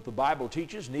discipline that the Bible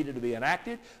teaches needed to be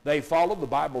enacted. They followed the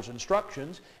Bible's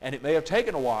instructions, and it may have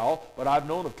taken a while, but I've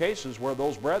known of cases where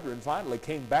those brethren finally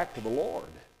came back to the Lord,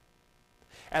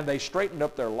 and they straightened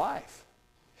up their life.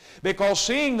 Because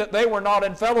seeing that they were not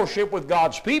in fellowship with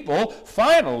God's people,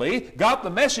 finally got the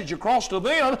message across to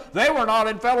them they were not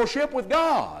in fellowship with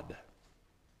God.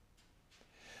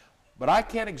 But I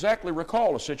can't exactly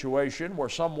recall a situation where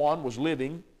someone was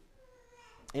living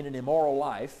in an immoral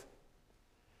life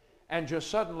and just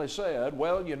suddenly said,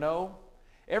 well, you know,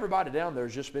 everybody down there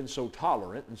has just been so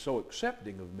tolerant and so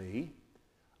accepting of me,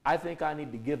 I think I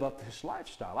need to give up this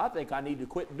lifestyle. I think I need to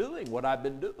quit doing what I've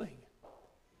been doing.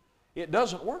 It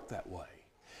doesn't work that way.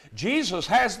 Jesus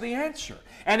has the answer.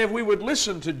 And if we would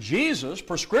listen to Jesus'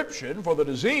 prescription for the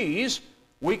disease,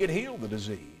 we could heal the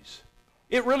disease.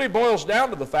 It really boils down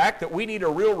to the fact that we need a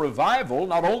real revival,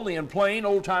 not only in plain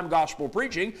old-time gospel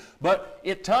preaching, but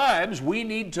at times we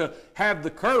need to have the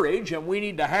courage and we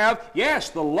need to have, yes,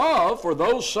 the love for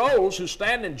those souls who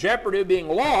stand in jeopardy of being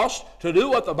lost to do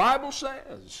what the Bible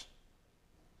says.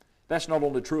 That's not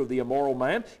only true of the immoral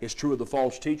man, it's true of the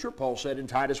false teacher. Paul said in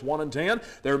Titus 1 and 10,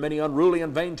 there are many unruly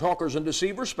and vain talkers and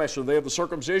deceivers, especially they of the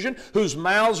circumcision, whose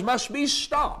mouths must be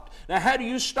stopped. Now, how do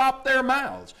you stop their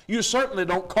mouths? You certainly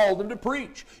don't call them to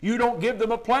preach. You don't give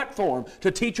them a platform to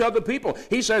teach other people.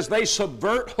 He says they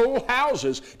subvert whole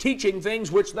houses, teaching things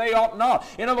which they ought not.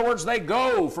 In other words, they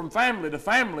go from family to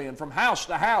family and from house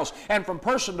to house and from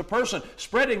person to person,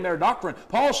 spreading their doctrine.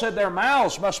 Paul said their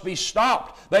mouths must be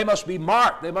stopped. They must be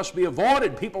marked. They must be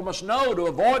avoided. People must know to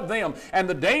avoid them and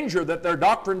the danger that their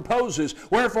doctrine poses.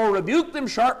 Wherefore rebuke them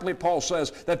sharply, Paul says,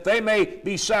 that they may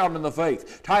be sound in the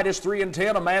faith. Titus 3 and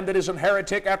 10, a man that is an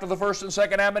heretic after the first and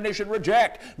second admonition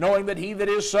reject, knowing that he that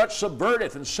is such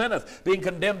subverteth and sinneth, being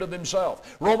condemned of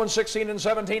himself. Romans 16 and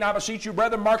 17, I beseech you,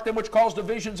 brethren, mark them which cause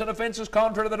divisions and offenses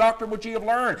contrary to the doctrine which ye have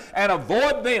learned, and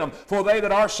avoid them, for they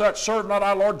that are such serve not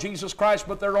our Lord Jesus Christ,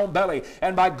 but their own belly,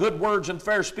 and by good words and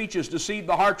fair speeches deceive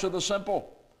the hearts of the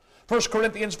simple. 1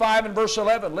 Corinthians 5 and verse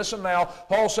 11, listen now,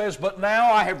 Paul says, but now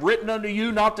I have written unto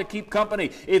you not to keep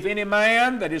company. If any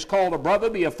man that is called a brother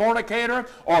be a fornicator,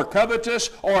 or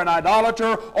covetous, or an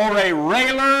idolater, or a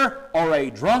railer, or a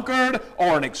drunkard,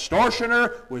 or an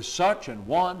extortioner, with such an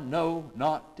one know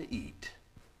not to eat.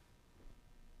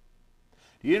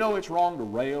 Do you know it's wrong to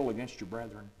rail against your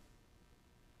brethren?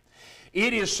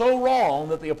 It is so wrong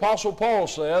that the Apostle Paul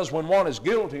says when one is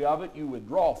guilty of it, you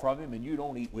withdraw from him and you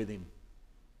don't eat with him.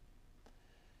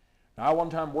 Now, I one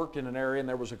time worked in an area and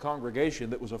there was a congregation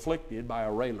that was afflicted by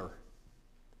a railer.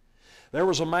 There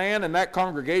was a man in that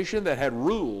congregation that had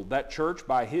ruled that church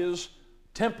by his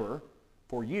temper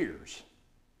for years.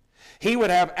 He would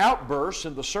have outbursts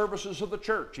in the services of the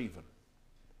church even.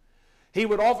 He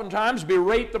would oftentimes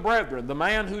berate the brethren, the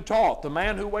man who taught, the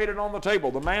man who waited on the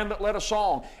table, the man that led a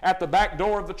song at the back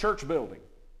door of the church building.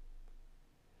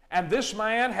 And this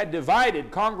man had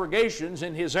divided congregations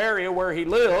in his area where he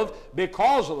lived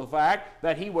because of the fact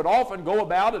that he would often go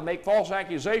about and make false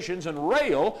accusations and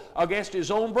rail against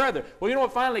his own brethren. Well, you know,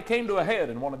 it finally came to a head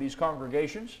in one of these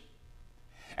congregations.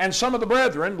 And some of the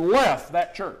brethren left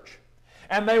that church.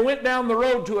 And they went down the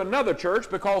road to another church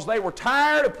because they were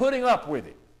tired of putting up with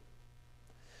it.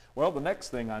 Well, the next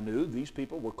thing I knew, these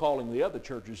people were calling the other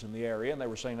churches in the area, and they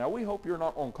were saying, now, we hope you're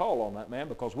not going to call on that man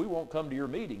because we won't come to your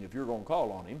meeting if you're going to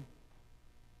call on him.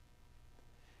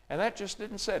 And that just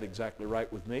didn't set exactly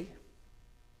right with me.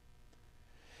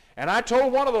 And I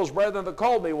told one of those brethren that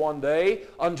called me one day,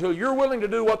 until you're willing to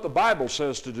do what the Bible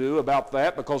says to do about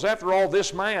that, because after all,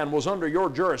 this man was under your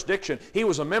jurisdiction. He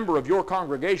was a member of your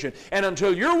congregation. And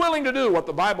until you're willing to do what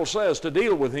the Bible says to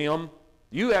deal with him,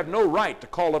 you have no right to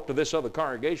call up to this other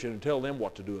congregation and tell them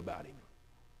what to do about him.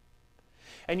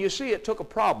 And you see, it took a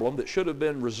problem that should have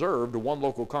been reserved to one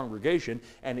local congregation,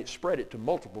 and it spread it to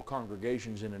multiple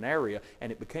congregations in an area,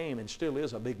 and it became and still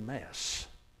is a big mess.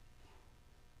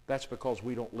 That's because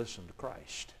we don't listen to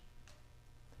Christ.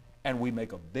 And we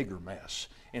make a bigger mess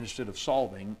instead of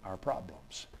solving our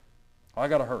problems. I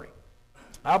got to hurry.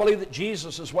 I believe that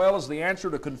Jesus as well is the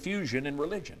answer to confusion in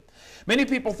religion. Many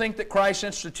people think that Christ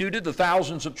instituted the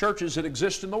thousands of churches that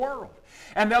exist in the world.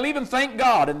 And they'll even thank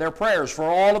God in their prayers for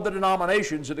all of the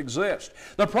denominations that exist.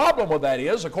 The problem with that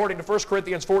is, according to 1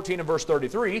 Corinthians 14 and verse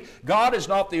 33, God is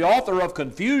not the author of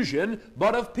confusion,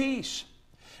 but of peace.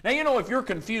 Now, you know, if you're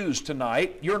confused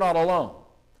tonight, you're not alone.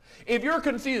 If you're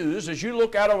confused as you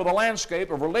look out over the landscape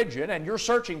of religion and you're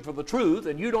searching for the truth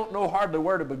and you don't know hardly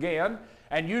where to begin,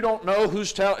 and you don't know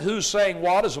who's saying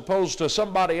what as opposed to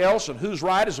somebody else and who's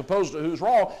right as opposed to who's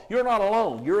wrong, you're not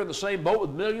alone. You're in the same boat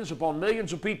with millions upon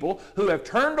millions of people who have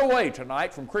turned away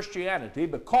tonight from Christianity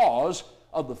because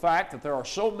of the fact that there are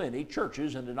so many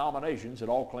churches and denominations that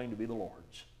all claim to be the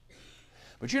Lord's.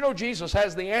 But you know, Jesus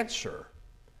has the answer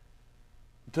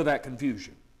to that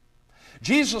confusion.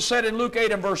 Jesus said in Luke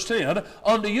 8 and verse 10,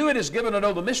 unto you it is given to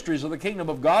know the mysteries of the kingdom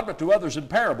of God, but to others in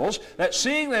parables, that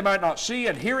seeing they might not see,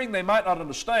 and hearing they might not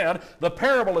understand. The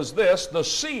parable is this: the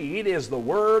seed is the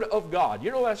word of God. You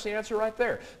know, that's the answer right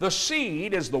there. The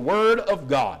seed is the word of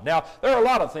God. Now, there are a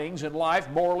lot of things in life,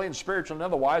 morally and spiritually and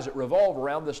otherwise, that revolve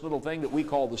around this little thing that we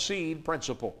call the seed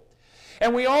principle.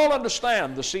 And we all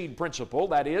understand the seed principle.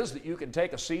 That is, that you can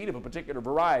take a seed of a particular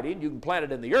variety and you can plant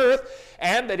it in the earth,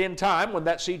 and that in time, when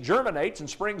that seed germinates and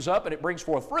springs up and it brings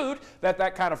forth fruit,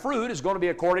 that kind of fruit is going to be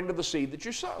according to the seed that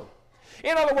you sow.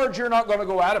 In other words, you're not going to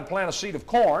go out and plant a seed of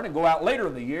corn and go out later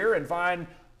in the year and find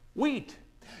wheat.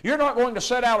 You're not going to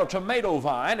set out a tomato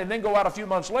vine and then go out a few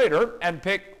months later and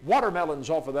pick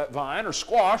watermelons off of that vine or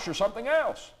squash or something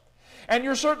else. And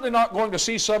you're certainly not going to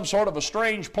see some sort of a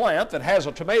strange plant that has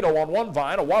a tomato on one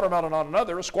vine, a watermelon on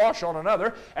another, a squash on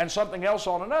another, and something else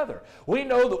on another. We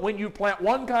know that when you plant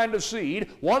one kind of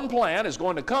seed, one plant is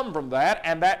going to come from that,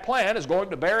 and that plant is going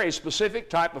to bear a specific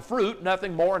type of fruit,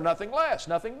 nothing more, nothing less,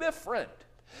 nothing different.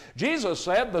 Jesus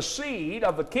said the seed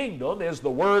of the kingdom is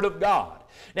the Word of God.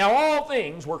 Now, all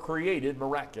things were created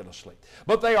miraculously,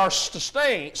 but they are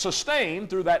sustained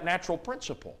through that natural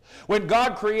principle. When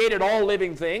God created all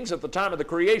living things at the time of the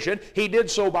creation, He did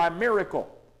so by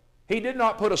miracle. He did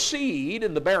not put a seed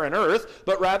in the barren earth,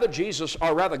 but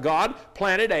rather God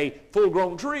planted a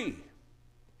full-grown tree.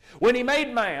 When He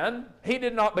made man, He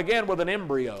did not begin with an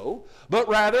embryo, but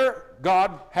rather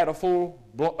God had a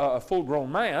full-grown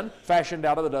man fashioned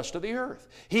out of the dust of the earth.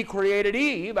 He created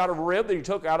Eve out of a rib that He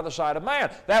took out of the side of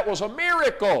man. That was a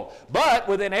miracle. But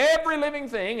within every living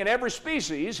thing and every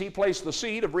species, He placed the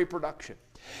seed of reproduction.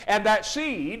 And that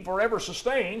seed forever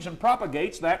sustains and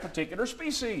propagates that particular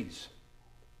species.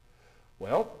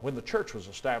 Well, when the church was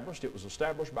established, it was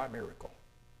established by miracle.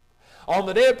 On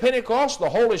the day of Pentecost, the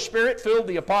Holy Spirit filled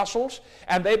the apostles,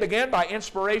 and they began by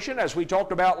inspiration, as we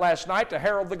talked about last night, to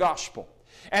herald the gospel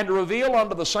and to reveal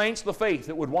unto the saints the faith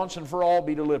that would once and for all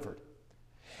be delivered.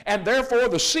 And therefore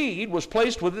the seed was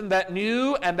placed within that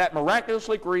new and that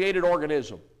miraculously created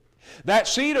organism. That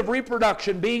seed of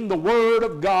reproduction being the Word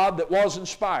of God that was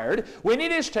inspired, when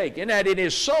it is taken and it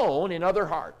is sown in other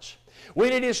hearts,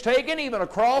 when it is taken even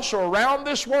across or around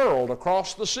this world,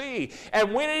 across the sea,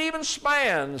 and when it even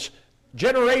spans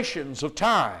generations of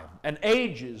time and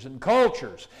ages and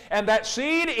cultures, and that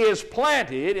seed is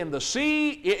planted in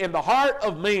the heart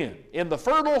of men, in the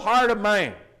fertile heart of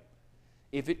man,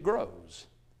 if it grows,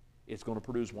 it's going to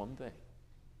produce one thing,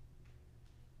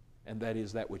 and that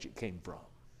is that which it came from.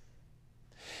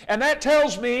 And that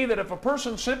tells me that if a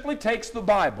person simply takes the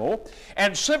Bible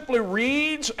and simply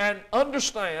reads and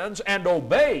understands and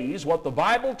obeys what the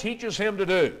Bible teaches him to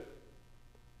do,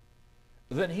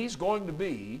 then he's going to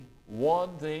be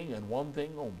one thing and one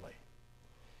thing only,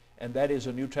 and that is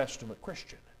a New Testament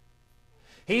Christian.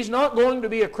 He's not going to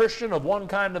be a Christian of one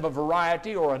kind of a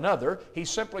variety or another. He's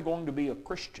simply going to be a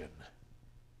Christian.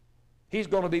 He's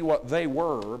going to be what they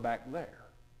were back there.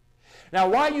 Now,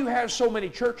 why you have so many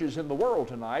churches in the world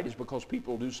tonight is because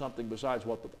people do something besides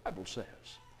what the Bible says.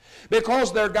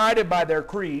 Because they're guided by their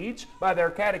creeds, by their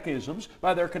catechisms,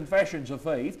 by their confessions of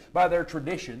faith, by their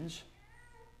traditions,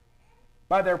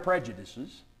 by their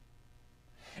prejudices,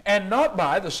 and not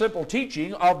by the simple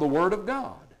teaching of the Word of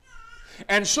God.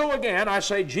 And so again, I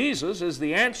say Jesus is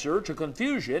the answer to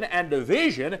confusion and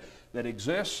division that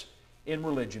exists in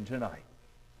religion tonight.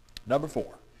 Number 4,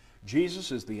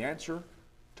 Jesus is the answer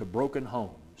to broken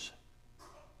homes.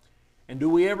 And do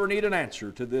we ever need an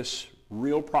answer to this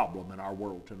real problem in our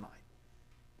world tonight?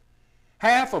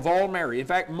 Half of all marriages, in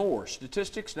fact more,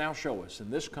 statistics now show us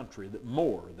in this country that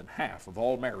more than half of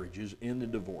all marriages end in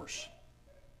divorce.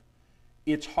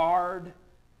 It's hard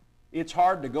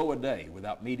to go a day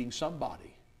without meeting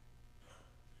somebody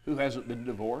who hasn't been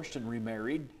divorced and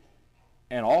remarried,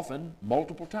 and often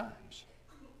multiple times.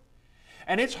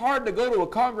 And it's hard to go to a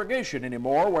congregation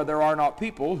anymore where there are not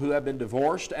people who have been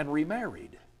divorced and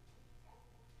remarried.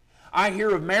 I hear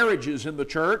of marriages in the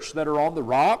church that are on the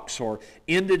rocks or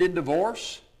ended in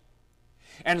divorce.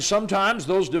 And sometimes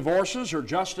those divorces are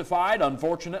justified,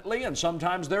 unfortunately, and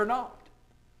sometimes they're not.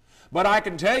 But I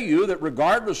can tell you that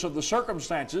regardless of the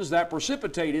circumstances that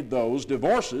precipitated those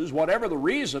divorces, whatever the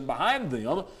reason behind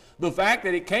them, the fact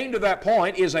that it came to that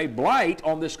point is a blight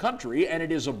on this country, and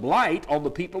it is a blight on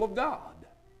the people of God.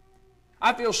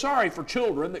 I feel sorry for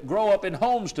children that grow up in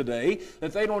homes today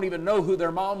that they don't even know who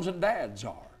their moms and dads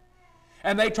are.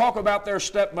 And they talk about their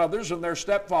stepmothers and their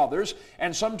stepfathers,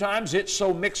 and sometimes it's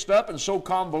so mixed up and so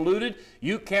convoluted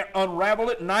you can't unravel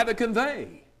it, and neither can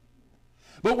they.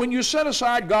 But when you set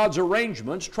aside God's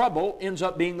arrangements, trouble ends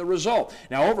up being the result.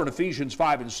 Now over in Ephesians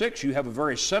 5 and 6, you have a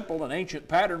very simple and ancient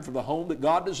pattern for the home that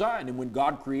God designed. And when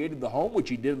God created the home, which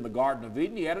He did in the Garden of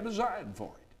Eden, He had a design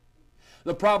for it.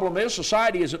 The problem is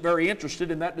society isn't very interested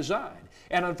in that design.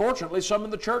 And unfortunately, some in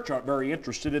the church aren't very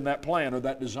interested in that plan or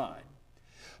that design.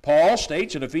 Paul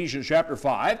states in Ephesians chapter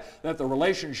 5 that the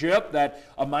relationship that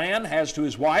a man has to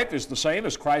his wife is the same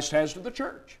as Christ has to the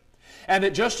church. And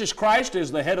that just as Christ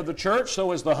is the head of the church,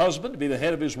 so is the husband to be the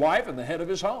head of his wife and the head of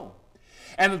his home.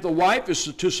 And that the wife is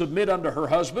to submit unto her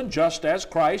husband just as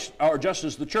Christ, or just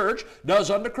as the church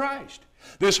does unto Christ.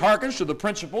 This hearkens to the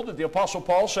principle that the Apostle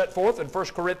Paul set forth in 1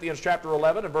 Corinthians chapter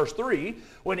 11 and verse 3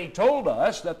 when he told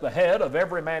us that the head of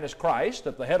every man is Christ,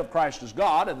 that the head of Christ is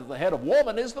God, and that the head of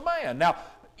woman is the man. Now,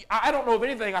 I don't know of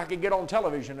anything I could get on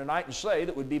television tonight and say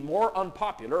that would be more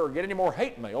unpopular or get any more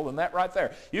hate mail than that right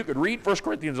there. You could read 1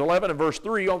 Corinthians 11 and verse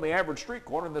 3 on the average street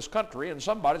corner in this country and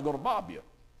somebody's going to mob you.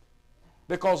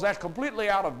 Because that's completely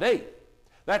out of date.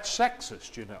 That's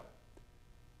sexist, you know.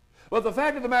 But the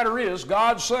fact of the matter is,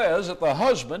 God says that the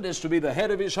husband is to be the head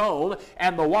of his home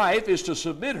and the wife is to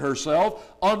submit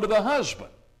herself unto the husband.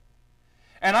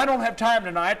 And I don't have time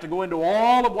tonight to go into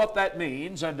all of what that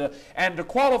means and to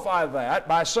qualify that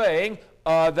by saying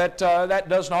that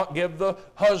does not give the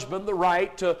husband the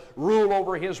right to rule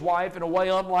over his wife in a way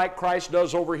unlike Christ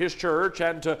does over his church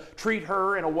and to treat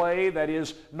her in a way that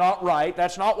is not right.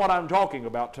 That's not what I'm talking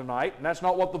about tonight, and that's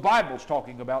not what the Bible's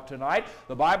talking about tonight.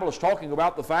 The Bible is talking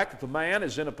about the fact that the man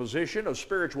is in a position of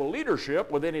spiritual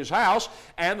leadership within his house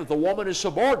and that the woman is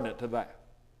subordinate to that.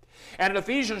 And in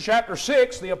Ephesians chapter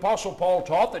 6, the Apostle Paul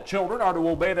taught that children are to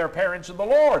obey their parents in the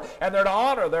Lord, and they're to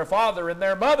honor their father and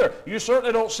their mother. You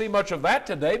certainly don't see much of that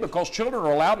today because children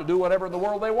are allowed to do whatever in the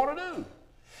world they want to do.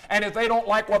 And if they don't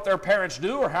like what their parents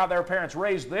do or how their parents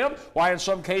raised them, why in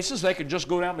some cases they can just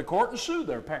go down to court and sue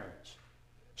their parents.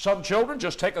 Some children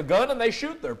just take a gun and they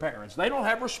shoot their parents. They don't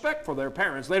have respect for their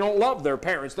parents. They don't love their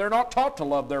parents. They're not taught to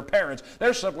love their parents.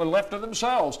 They're simply left to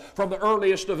themselves from the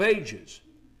earliest of ages.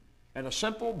 And a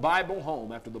simple Bible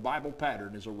home after the Bible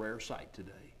pattern is a rare sight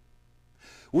today.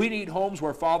 We need homes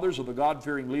where fathers are the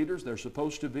God-fearing leaders they're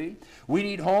supposed to be. We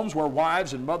need homes where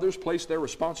wives and mothers place their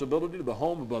responsibility to the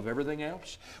home above everything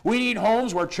else. We need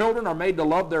homes where children are made to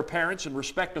love their parents and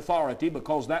respect authority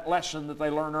because that lesson that they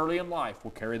learn early in life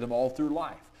will carry them all through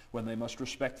life when they must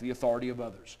respect the authority of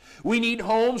others. We need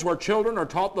homes where children are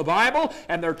taught the Bible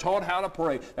and they're taught how to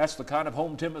pray. That's the kind of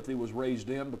home Timothy was raised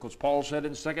in because Paul said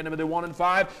in 2 Timothy 1 and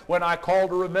 5, when I call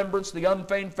to remembrance the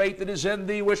unfeigned faith that is in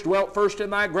thee, which dwelt first in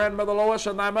thy grandmother Lois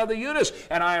and thy mother Eunice,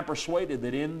 and I am persuaded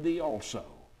that in thee also.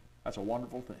 That's a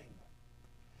wonderful thing.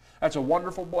 That's a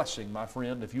wonderful blessing, my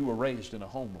friend, if you were raised in a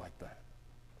home like that.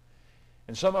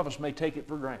 And some of us may take it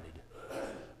for granted.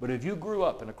 But if you grew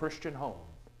up in a Christian home,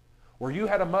 where you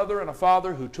had a mother and a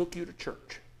father who took you to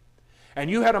church, and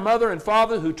you had a mother and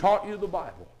father who taught you the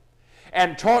Bible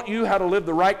and taught you how to live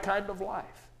the right kind of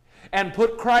life and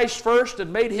put Christ first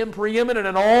and made Him preeminent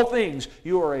in all things,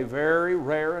 you are a very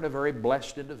rare and a very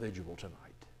blessed individual tonight.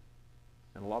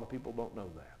 And a lot of people don't know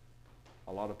that.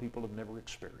 A lot of people have never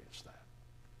experienced that.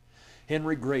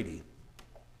 Henry Grady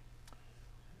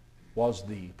was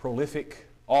the prolific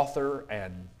author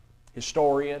and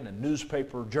historian and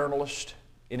newspaper journalist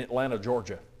in Atlanta,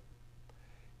 Georgia.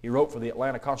 He wrote for the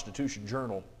Atlanta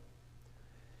Constitution-Journal,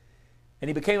 and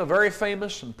he became a very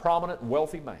famous and prominent and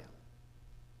wealthy man.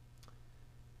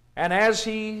 And as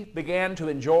he began to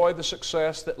enjoy the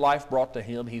success that life brought to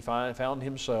him, he found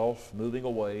himself moving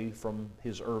away from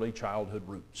his early childhood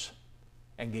roots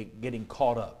and getting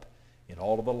caught up in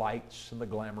all of the lights and the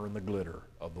glamour and the glitter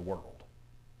of the world.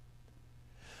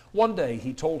 One day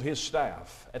he told his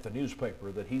staff at the newspaper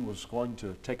that he was going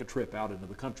to take a trip out into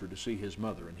the country to see his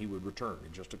mother, and he would return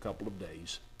in just a couple of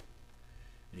days.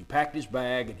 And he packed his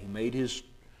bag and he made his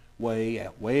way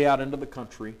out into the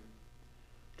country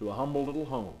to a humble little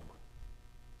home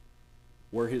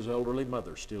where his elderly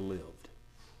mother still lived.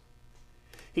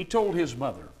 He told his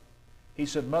mother, he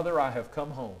said, "Mother, I have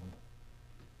come home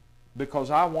because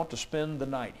I want to spend the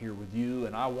night here with you,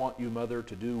 and I want you, Mother,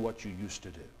 to do what you used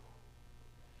to do.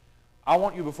 I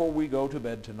want you, before we go to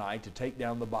bed tonight, to take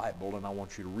down the Bible, and I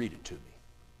want you to read it to me.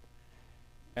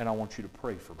 And I want you to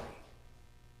pray for me."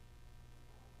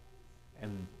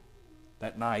 And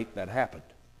that night, that happened.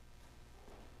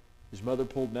 His mother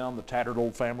pulled down the tattered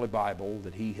old family Bible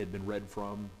that he had been read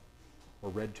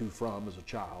to from as a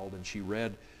child, and she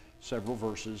read several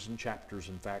verses and chapters,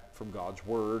 in fact, from God's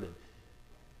Word. And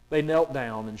they knelt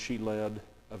down, and she led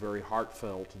a very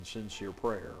heartfelt and sincere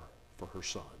prayer for her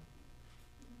son.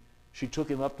 She took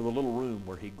him up to the little room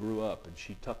where he grew up, and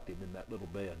she tucked him in that little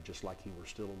bed just like he were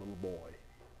still a little boy.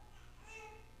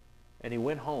 And he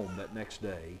went home that next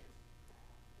day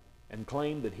and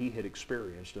claimed that he had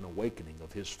experienced an awakening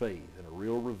of his faith and a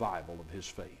real revival of his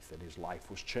faith, and his life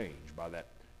was changed by that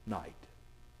night.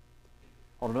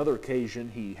 On another occasion,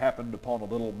 he happened upon a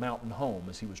little mountain home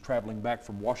as he was traveling back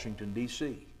from Washington,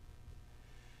 D.C.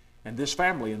 And this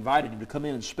family invited him to come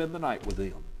in and spend the night with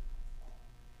them.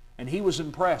 And he was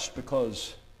impressed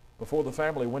because before the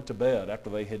family went to bed, after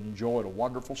they had enjoyed a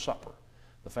wonderful supper,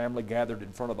 the family gathered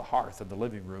in front of the hearth in the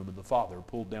living room, and the father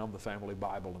pulled down the family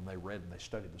Bible, and they read and they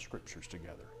studied the Scriptures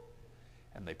together.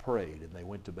 And they prayed, and they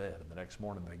went to bed. And the next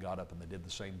morning they got up and they did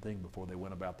the same thing before they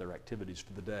went about their activities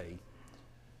for the day.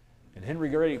 And Henry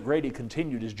Grady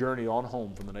continued his journey on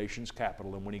home from the nation's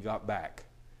capital, and when he got back,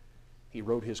 he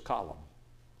wrote his column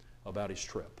about his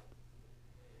trip.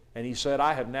 And he said,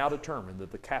 "I have now determined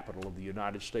that the capital of the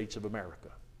United States of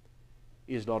America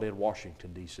is not in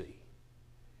Washington, D.C.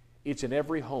 It's in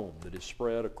every home that is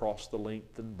spread across the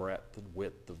length and breadth and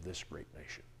width of this great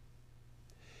nation."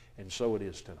 And so it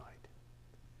is tonight.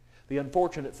 The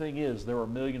unfortunate thing is there are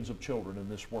millions of children in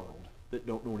this world that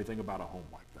don't know anything about a home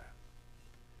like that.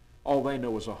 All they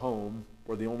know is a home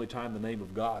where the only time the name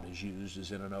of God is used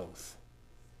is in an oath.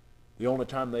 The only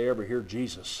time they ever hear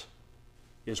Jesus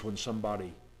is when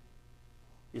somebody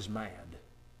is mad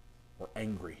or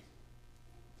angry.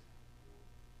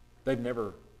 They've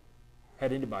never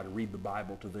had anybody read the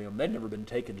Bible to them. They've never been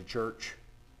taken to church.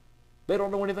 They don't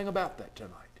know anything about that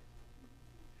tonight.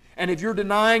 And if you're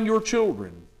denying your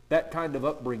children that kind of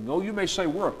upbringing, oh, you may say,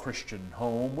 we're a Christian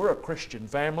home, we're a Christian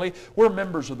family, we're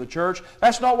members of the church.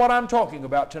 That's not what I'm talking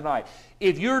about tonight.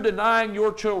 If you're denying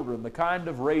your children the kind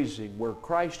of raising where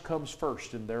Christ comes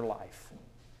first in their life,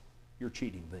 you're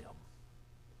cheating them.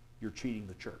 You're cheating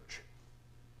the church.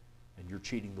 And you're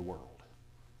cheating the world.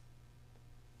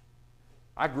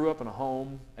 I grew up in a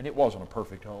home, and it wasn't a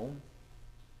perfect home,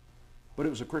 but it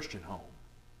was a Christian home.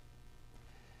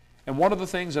 And one of the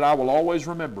things that I will always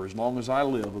remember as long as I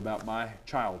live about my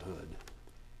childhood,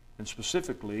 and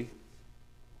specifically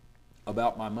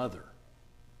about my mother,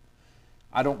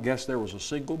 I don't guess there was a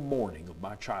single morning of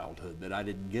my childhood that I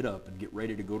didn't get up and get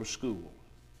ready to go to school,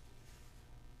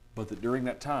 but that during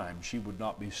that time she would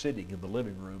not be sitting in the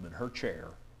living room in her chair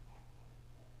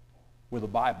with a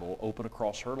Bible open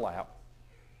across her lap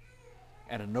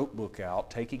and a notebook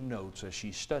out taking notes as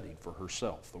she studied for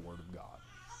herself the Word of God.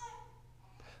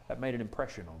 That made an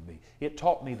impression on me. It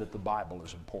taught me that the Bible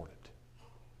is important.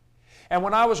 And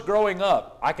when I was growing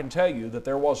up, I can tell you that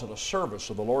there wasn't a service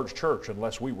of the Lord's church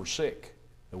unless we were sick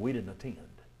that we didn't attend.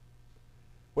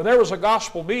 When there was a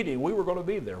gospel meeting, we were going to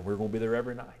be there. We were going to be there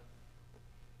every night.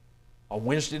 On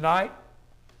Wednesday night,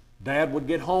 Dad would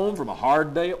get home from a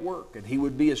hard day at work, and he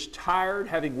would be as tired,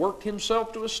 having worked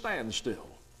himself to a standstill.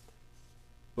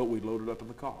 But we'd load it up in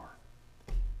the car,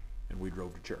 and we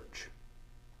drove to church.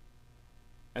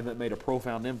 And that made a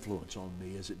profound influence on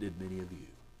me, as it did many of you,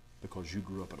 because you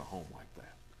grew up in a home like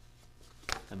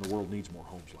that. And the world needs more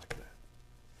homes like that.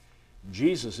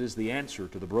 Jesus is the answer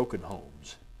to the broken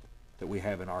homes that we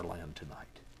have in our land tonight,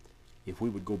 if we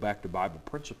would go back to Bible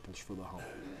principles for the home.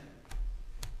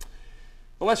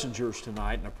 The lesson's yours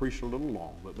tonight, and I preached a little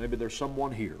long, but maybe there's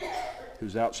someone here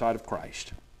who's outside of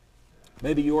Christ.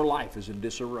 Maybe your life is in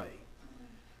disarray.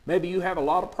 Maybe you have a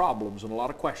lot of problems and a lot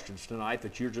of questions tonight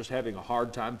that you're just having a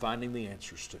hard time finding the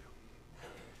answers to.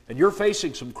 And you're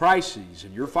facing some crises,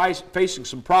 and you're facing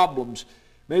some problems,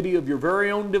 maybe of your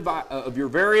very own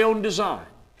design,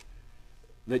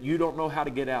 that you don't know how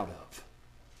to get out of.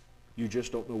 You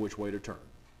just don't know which way to turn.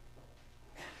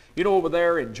 You know, over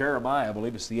there in Jeremiah, I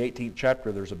believe it's the 18th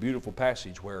chapter, there's a beautiful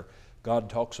passage where God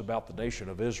talks about the nation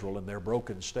of Israel and their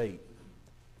broken state.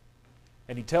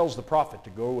 And he tells the prophet to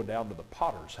go down to the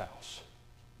potter's house.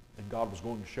 And God was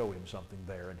going to show him something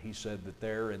there. And he said that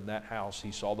there in that house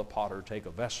he saw the potter take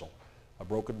a vessel, a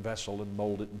broken vessel, and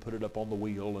mold it and put it up on the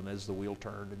wheel. And as the wheel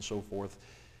turned and so forth,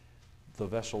 the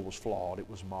vessel was flawed, it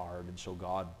was marred. And so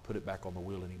God put it back on the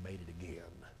wheel and he made it again.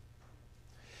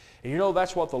 And you know,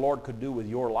 that's what the Lord could do with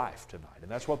your life tonight. And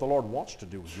that's what the Lord wants to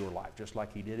do with your life, just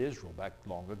like he did Israel back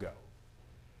long ago.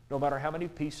 No matter how many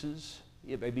pieces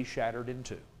it may be shattered in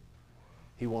two,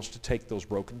 he wants to take those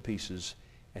broken pieces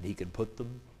and he can put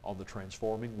them on the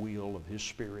transforming wheel of his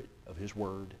Spirit, of his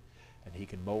Word, and he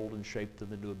can mold and shape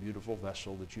them into a beautiful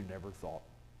vessel that you never thought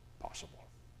possible.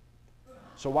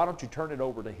 So why don't you turn it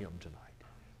over to him tonight?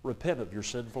 Repent of your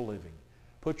sinful living.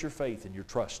 Put your faith and your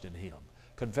trust in him.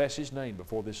 Confess his name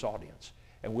before this audience,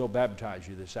 and we'll baptize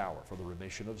you this hour for the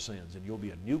remission of sins, and you'll be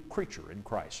a new creature in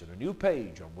Christ and a new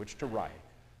page on which to write.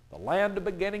 The land of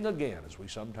beginning again, as we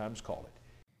sometimes call it.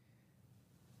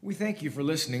 We thank you for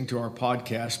listening to our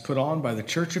podcast put on by the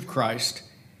Church of Christ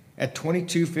at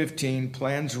 2215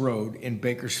 Plans Road in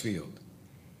Bakersfield.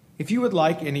 If you would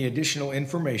like any additional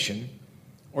information,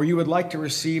 or you would like to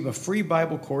receive a free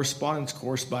Bible correspondence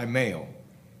course by mail,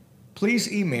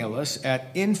 please email us at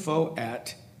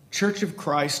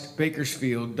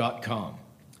info@churchofchristbakersfield.com.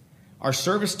 Our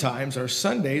service times are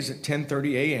Sundays at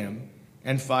 10:30 a.m.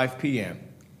 and 5 p.m.,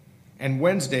 and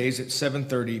Wednesdays at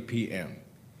 7:30 p.m.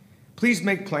 Please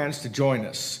make plans to join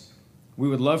us. We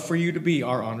would love for you to be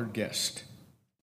our honored guest.